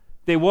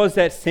 there was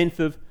that sense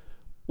of,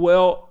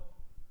 well,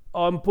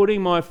 I'm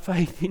putting my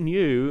faith in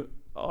you.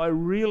 I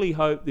really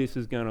hope this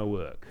is going to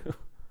work.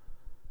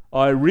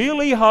 I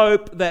really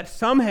hope that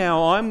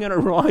somehow I'm going to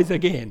rise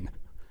again.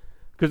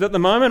 Because at the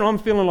moment I'm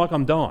feeling like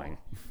I'm dying.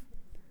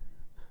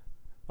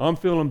 I'm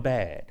feeling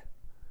bad.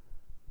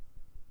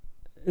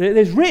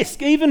 There's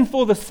risk even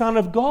for the Son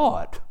of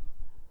God.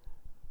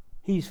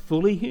 He's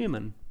fully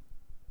human.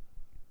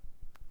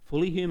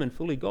 Fully human,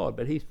 fully God,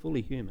 but he's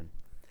fully human.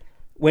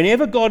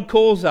 Whenever God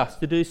calls us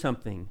to do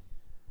something,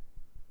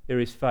 there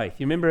is faith.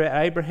 You remember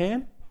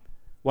Abraham?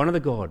 One of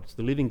the gods,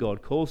 the living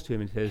God, calls to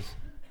him and says,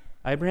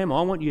 "Abraham,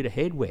 I want you to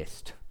head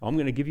west. I'm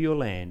going to give you a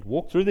land.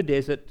 Walk through the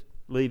desert,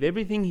 leave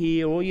everything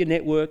here, all your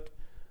network,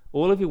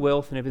 all of your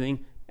wealth and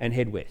everything, and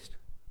head west."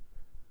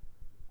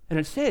 And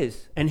it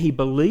says, and he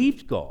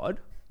believed God,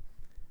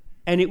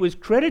 and it was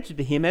credited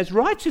to him as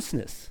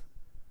righteousness.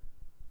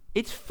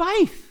 It's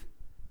faith.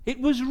 It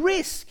was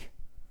risk.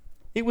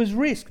 It was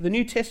risk. The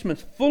New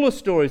Testament's full of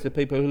stories of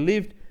people who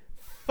lived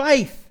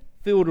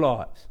faith-filled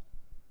lives.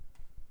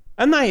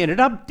 And they ended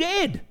up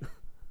dead.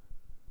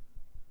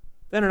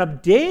 They ended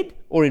up dead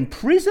or in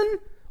prison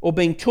or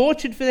being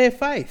tortured for their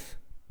faith.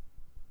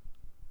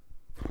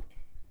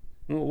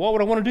 Well, why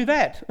would I want to do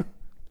that?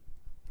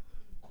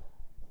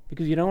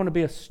 Because you don't want to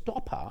be a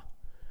stopper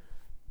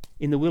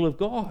in the will of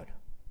God.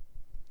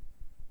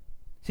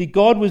 See,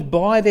 God was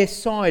by their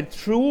side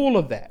through all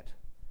of that.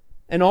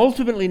 And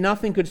ultimately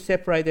nothing could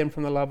separate them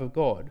from the love of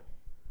God.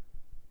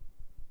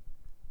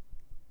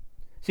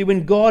 See,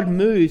 when God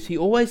moves, he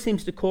always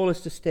seems to call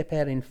us to step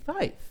out in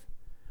faith.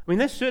 I mean,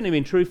 that's certainly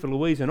been true for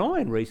Louise and I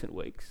in recent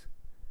weeks.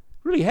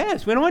 It really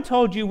has. When I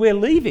told you we're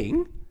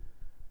leaving,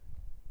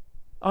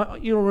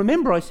 you'll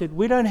remember I said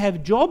we don't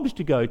have jobs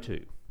to go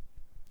to.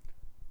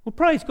 Well,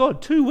 praise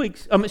God,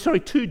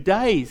 2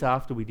 days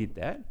after we did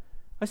that,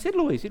 I said,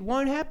 Louise, it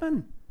won't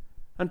happen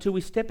until we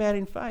step out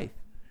in faith.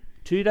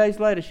 2 days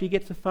later, she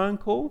gets a phone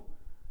call,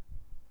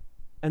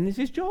 and there's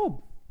his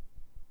job.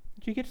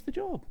 She gets the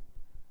job.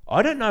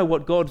 I don't know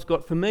what God's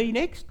got for me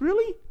next,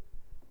 really.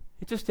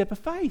 It's a step of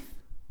faith.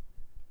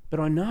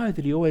 But I know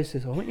that he always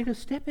says, I want you to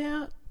step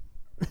out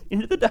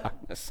into the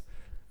darkness.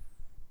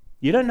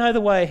 You don't know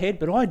the way ahead,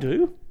 but I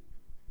do.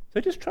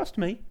 So just trust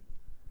me.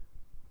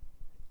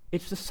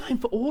 It's the same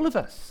for all of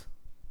us.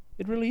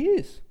 It really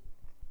is.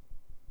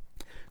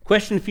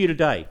 Question for you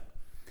today.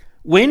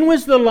 When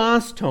was the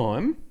last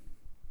time,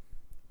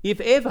 if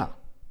ever,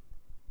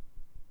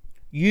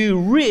 you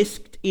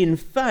risked in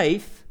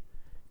faith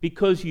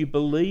because you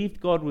believed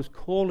God was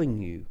calling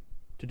you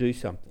to do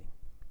something?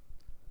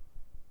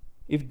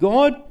 If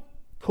God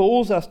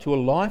calls us to a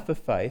life of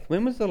faith,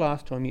 when was the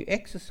last time you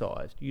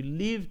exercised, you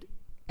lived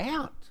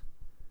out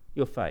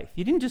your faith?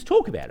 You didn't just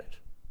talk about it.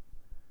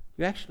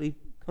 You actually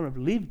kind of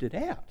lived it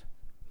out.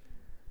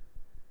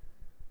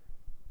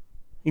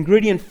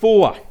 Ingredient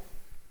 4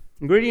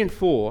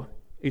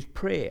 is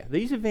prayer.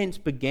 These events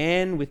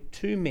began with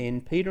two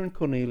men, Peter and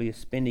Cornelius,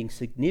 spending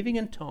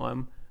significant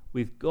time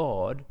with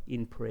God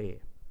in prayer.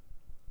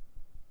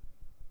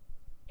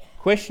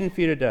 Question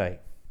for you today.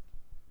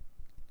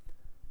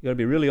 You've got to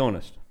be really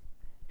honest.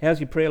 How's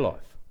your prayer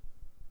life?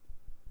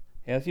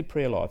 How's your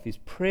prayer life? Is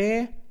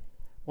prayer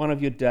one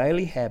of your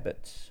daily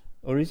habits,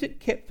 or is it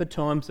kept for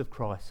times of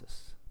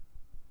crisis?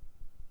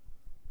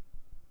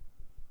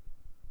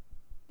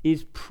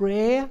 Is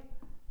prayer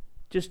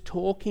just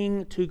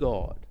talking to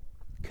God,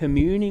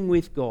 communing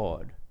with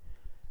God?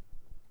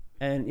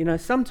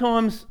 And,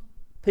 sometimes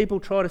people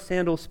try to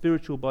sound all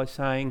spiritual by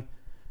saying,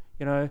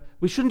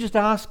 we shouldn't just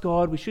ask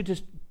God, we should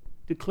just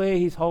declare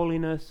his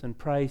holiness and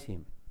praise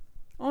him.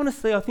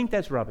 Honestly, I think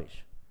that's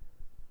rubbish.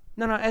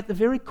 No, at the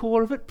very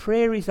core of it,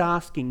 prayer is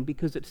asking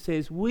because it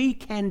says we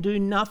can do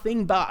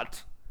nothing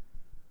but.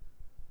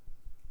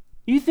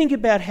 You think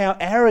about how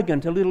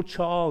arrogant a little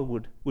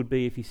child would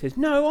be if he says,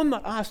 no, I'm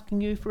not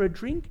asking you for a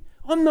drink.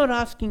 I'm not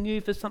asking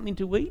you for something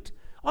to eat.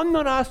 I'm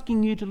not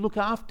asking you to look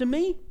after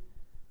me.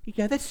 You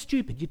go, that's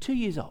stupid. You're 2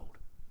 years old.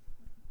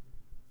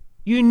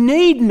 You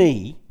need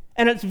me,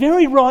 and it's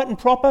very right and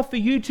proper for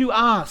you to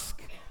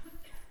ask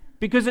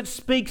because it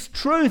speaks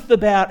truth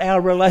about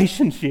our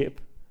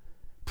relationship.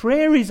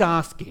 Prayer is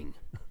asking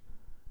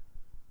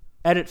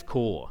at its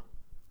core.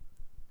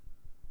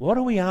 What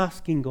are we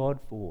asking God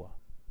for?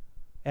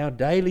 Our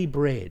daily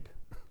bread.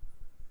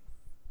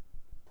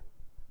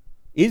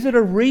 Is it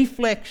a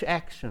reflex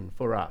action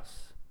for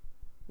us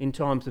in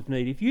times of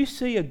need? If you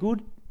see a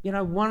good,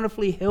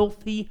 wonderfully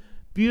healthy,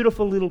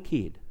 beautiful little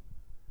kid,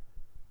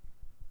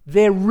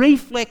 their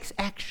reflex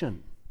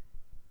action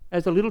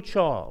as a little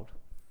child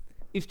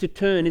is to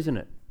turn, isn't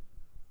it,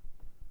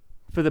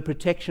 for the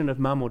protection of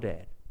mum or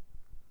dad.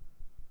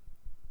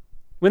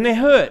 When they're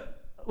hurt,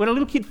 when a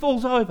little kid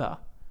falls over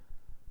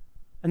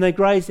and they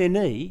graze their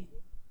knee,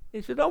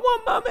 they said, I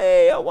want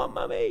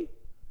mummy.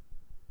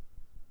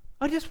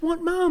 I just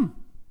want mum.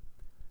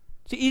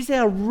 So is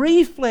our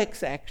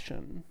reflex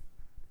action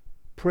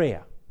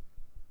prayer?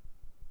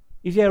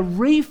 Is our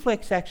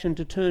reflex action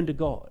to turn to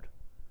God?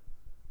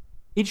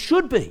 It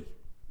should be.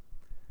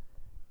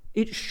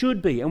 It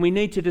should be, and we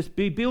need to just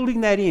be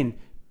building that in.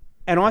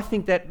 And I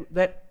think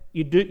that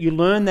you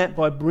learn that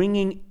by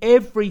bringing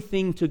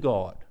everything to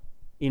God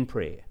in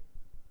prayer,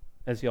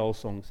 as the old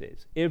song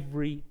says,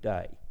 every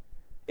day.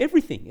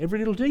 Everything, every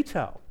little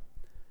detail.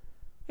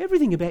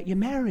 Everything about your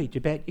marriage,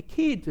 about your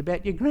kids,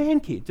 about your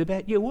grandkids,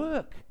 about your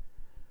work.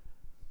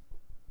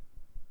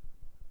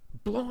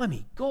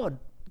 Blimey, God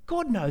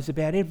knows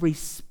about every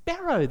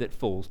sparrow that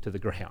falls to the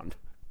ground.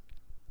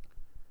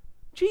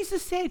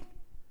 Jesus said,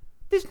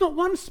 there's not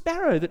one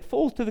sparrow that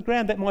falls to the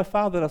ground that my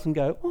Father doesn't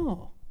go,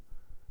 oh.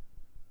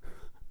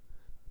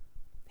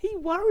 He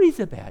worries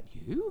about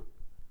you.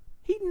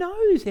 He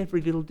knows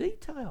every little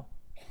detail.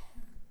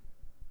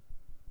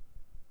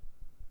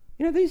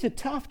 These are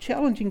tough,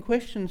 challenging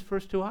questions for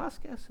us to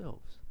ask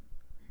ourselves.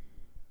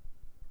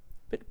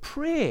 But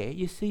prayer,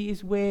 you see,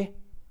 is where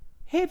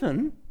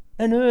heaven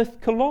and earth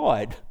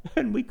collide.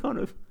 And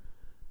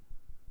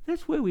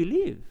that's where we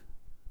live.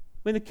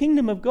 When the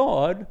kingdom of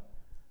God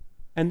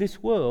and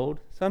this world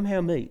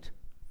somehow meet.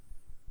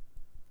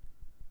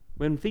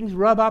 When things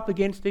rub up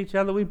against each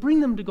other, we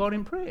bring them to God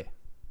in prayer.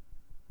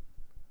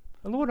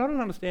 Oh, Lord, I don't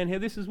understand how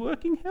this is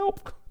working.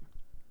 Help.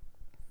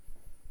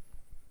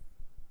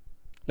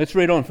 Let's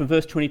read on from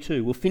verse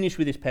 22. We'll finish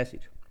with this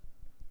passage.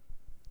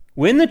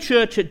 When the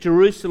church at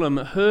Jerusalem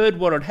heard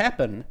what had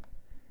happened,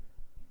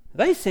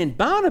 they sent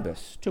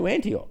Barnabas to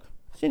Antioch,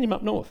 sent him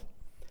up north.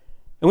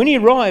 And when he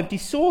arrived, he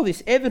saw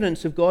this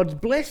evidence of God's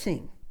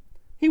blessing.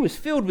 He was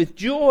filled with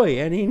joy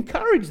and he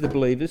encouraged the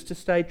believers to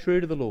stay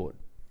true to the Lord.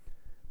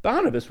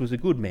 Barnabas was a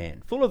good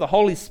man, full of the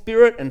Holy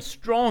Spirit and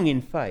strong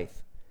in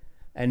faith,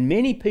 and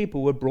many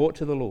people were brought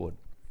to the Lord.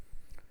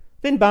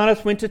 Then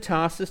Barnabas went to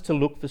Tarsus to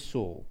look for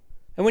Saul.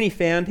 And when he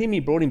found him, he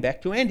brought him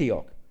back to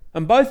Antioch.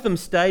 And both of them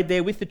stayed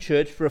there with the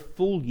church for a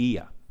full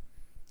year,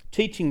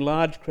 teaching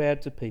large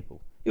crowds of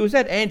people. It was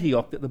at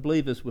Antioch that the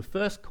believers were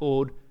first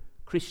called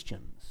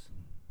Christians,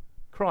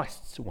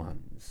 Christ's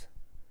ones.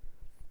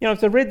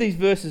 As I've read these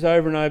verses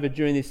over and over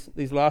during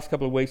these last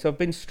couple of weeks, I've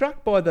been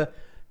struck by the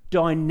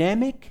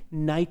dynamic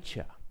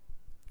nature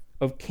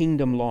of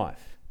kingdom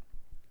life.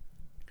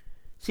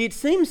 See, it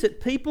seems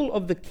that people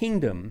of the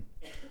kingdom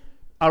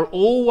are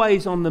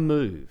always on the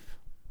move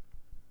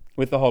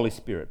with the Holy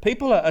Spirit.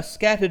 People are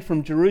scattered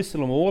from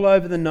Jerusalem all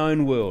over the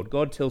known world.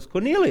 God tells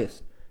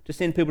Cornelius to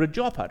send people to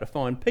Joppa to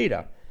find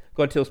Peter.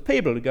 God tells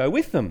Peter to go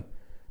with them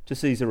to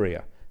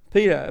Caesarea.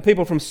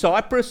 People from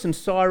Cyprus and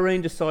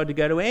Cyrene decide to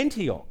go to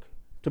Antioch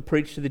to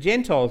preach to the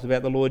Gentiles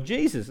about the Lord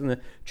Jesus. And the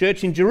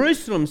church in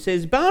Jerusalem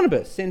sends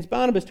Barnabas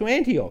to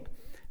Antioch.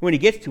 When he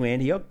gets to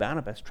Antioch,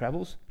 Barnabas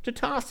travels to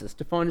Tarsus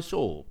to find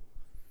Saul.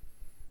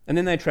 And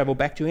then they travel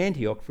back to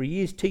Antioch for a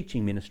year's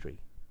teaching ministry.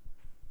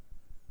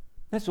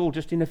 That's all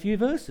just in a few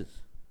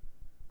verses.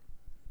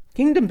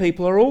 Kingdom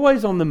people are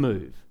always on the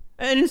move.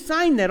 And in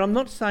saying that, I'm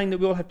not saying that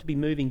we all have to be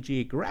moving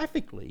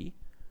geographically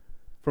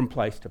from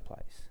place to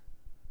place.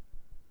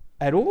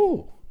 At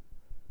all.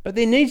 But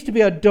there needs to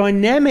be a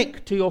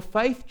dynamic to your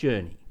faith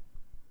journey.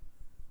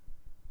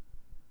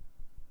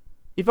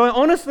 If I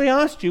honestly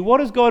asked you,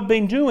 what has God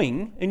been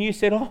doing? And you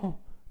said, oh,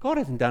 God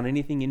hasn't done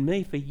anything in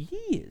me for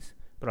years,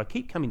 but I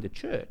keep coming to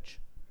church.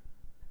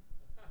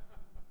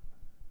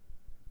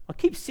 I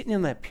keep sitting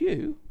in that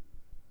pew,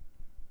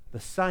 the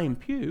same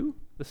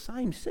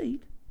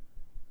seat.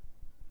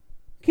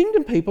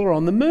 Kingdom people are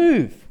on the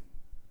move.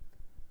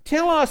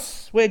 Tell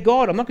us where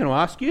God, I'm not going to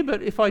ask you,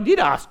 but if I did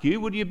ask you,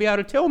 would you be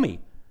able to tell me?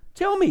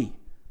 Tell me.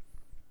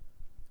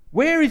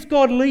 Where is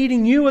God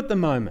leading you at the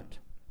moment?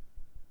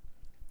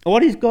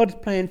 What is God's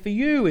plan for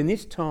you in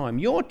this time,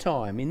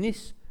 in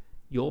this,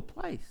 your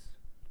place?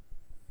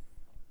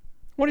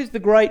 What is the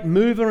great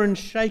mover and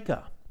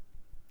shaker?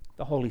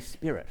 The Holy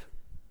Spirit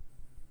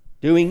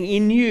doing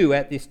in you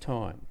at this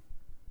time.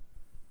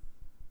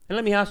 And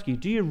let me ask you,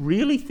 do you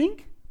really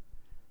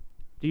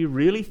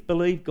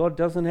believe God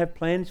doesn't have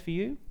plans for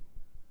you?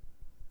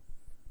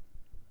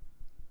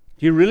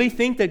 Do you really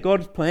think that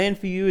God's plan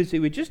for you is that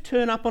you would just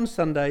turn up on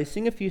Sunday,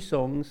 sing a few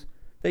songs,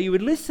 that you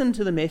would listen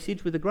to the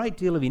message with a great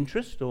deal of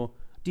interest or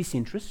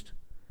disinterest,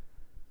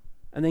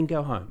 and then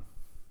go home?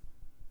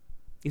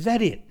 Is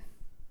that it?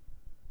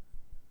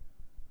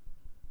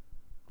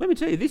 Let me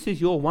tell you, this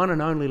is your one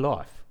and only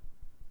life.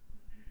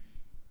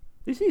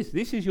 This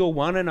is your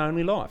one and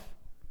only life.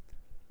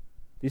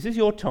 This is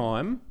your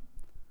time,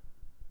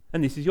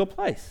 and this is your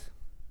place.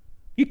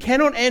 You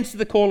cannot answer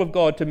the call of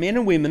God to men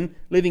and women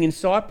living in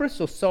Cyprus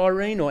or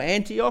Cyrene or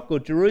Antioch or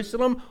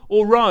Jerusalem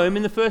or Rome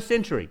in the first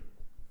century.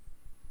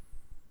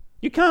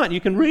 You can't. You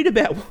can read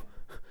about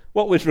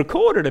what was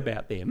recorded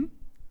about them,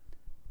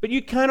 but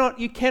you cannot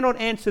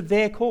answer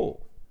their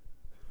call.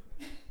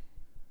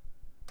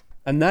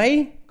 And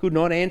they could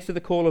not answer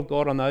the call of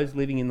God on those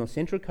living in the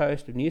Central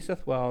Coast of New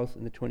South Wales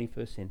in the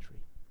 21st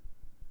century.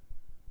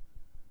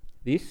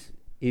 This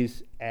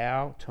is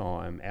our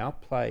time, our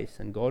place,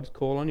 and God's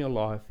call on your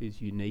life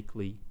is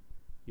uniquely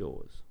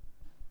yours.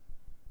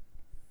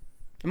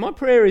 And my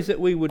prayer is that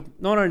we would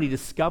not only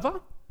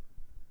discover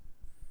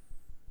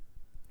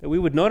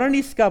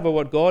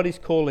what God is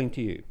calling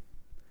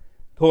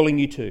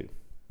you to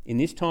in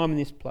this time, in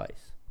this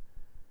place.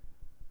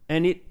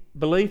 And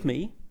believe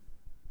me,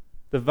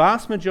 the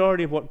vast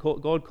majority of what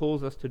God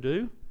calls us to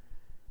do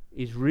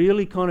is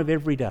really kind of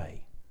every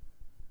day.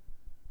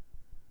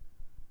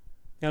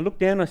 Now I look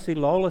down, I see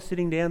Lola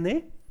sitting down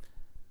there,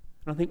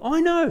 and I think, I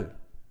know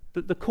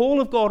that the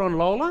call of God on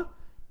Lola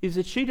is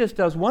that she just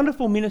does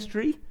wonderful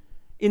ministry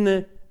in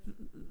the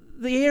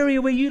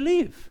area where you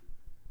live.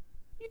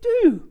 You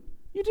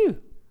do.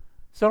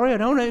 Sorry, I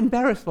don't want to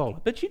embarrass Lola,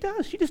 but she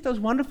does. She just does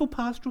wonderful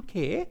pastoral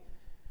care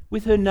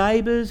with her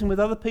neighbours and with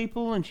other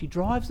people, and she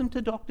drives them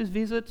to doctor's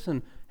visits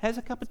and has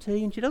a cup of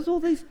tea, and she does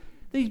all these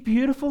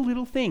beautiful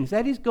little things.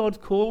 That is God's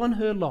call on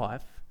her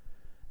life,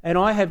 and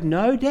I have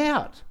no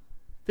doubt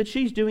that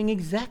she's doing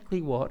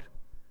exactly what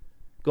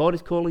God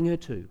is calling her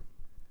to.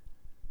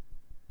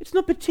 It's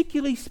not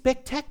particularly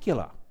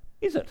spectacular,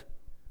 is it?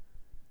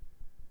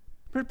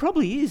 But it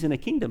probably is in a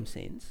kingdom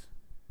sense.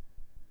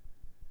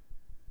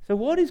 So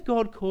what is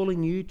God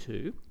calling you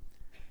to?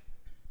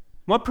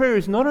 My prayer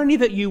is not only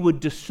that you would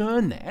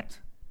discern that,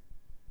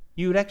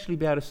 you would actually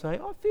be able to say,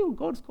 I feel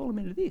God's calling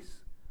me to this.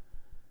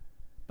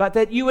 But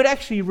that you would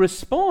actually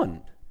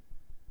respond.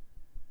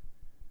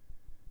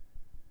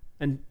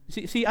 And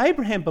see,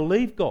 Abraham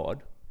believed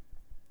God,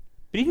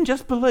 but he didn't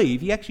just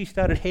believe, he actually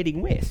started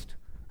heading west.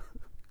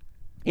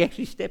 He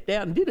actually stepped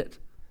out and did it.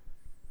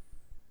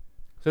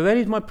 So that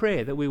is my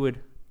prayer, that we would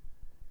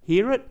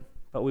hear it,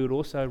 but we would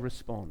also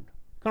respond.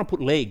 Kind of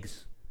put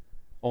legs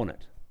on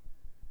it.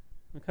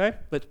 Okay,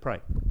 let's pray.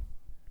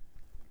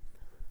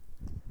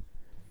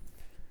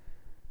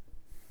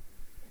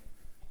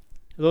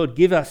 Lord,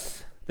 give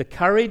us the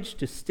courage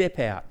to step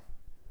out,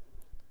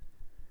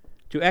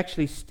 to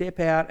actually step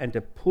out and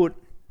to put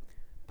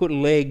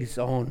legs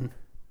on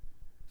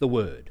the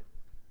Word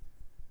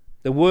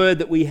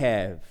that we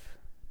have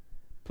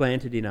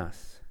planted in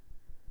us.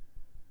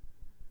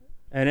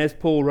 And as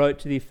Paul wrote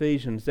to the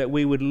Ephesians, that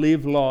we would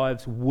live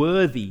lives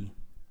worthy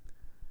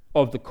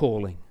of the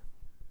calling.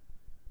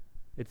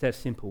 It's that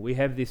simple. We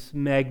have this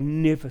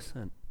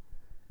magnificent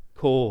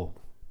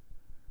call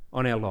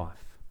on our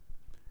life.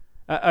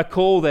 A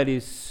call that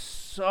is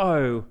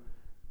so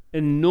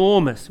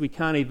enormous we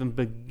can't even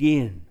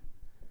begin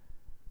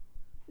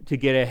to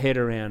get our head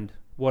around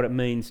what it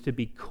means to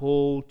be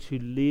called to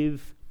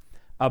live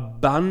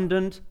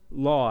abundant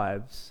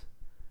lives,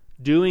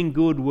 doing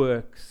good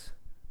works,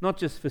 not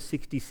just for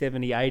 60,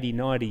 70, 80,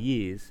 90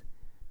 years,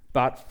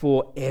 but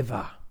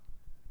forever,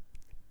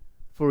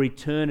 for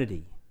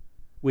eternity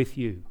with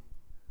you.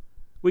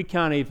 We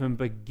can't even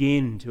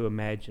begin to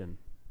imagine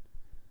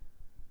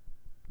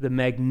the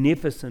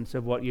magnificence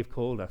of what you've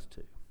called us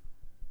to.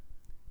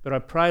 But I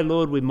pray,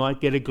 Lord, we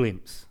might get a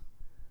glimpse.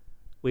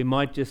 We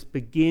might just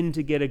begin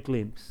to get a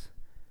glimpse,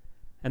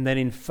 and that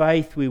in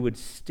faith we would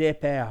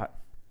step out,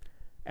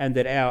 and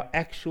that our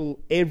actual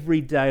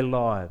everyday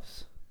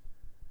lives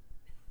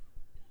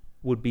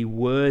would be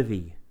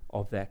worthy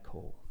of that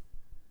call.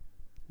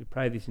 We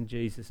pray this in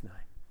Jesus' name.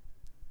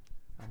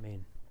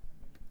 Amen.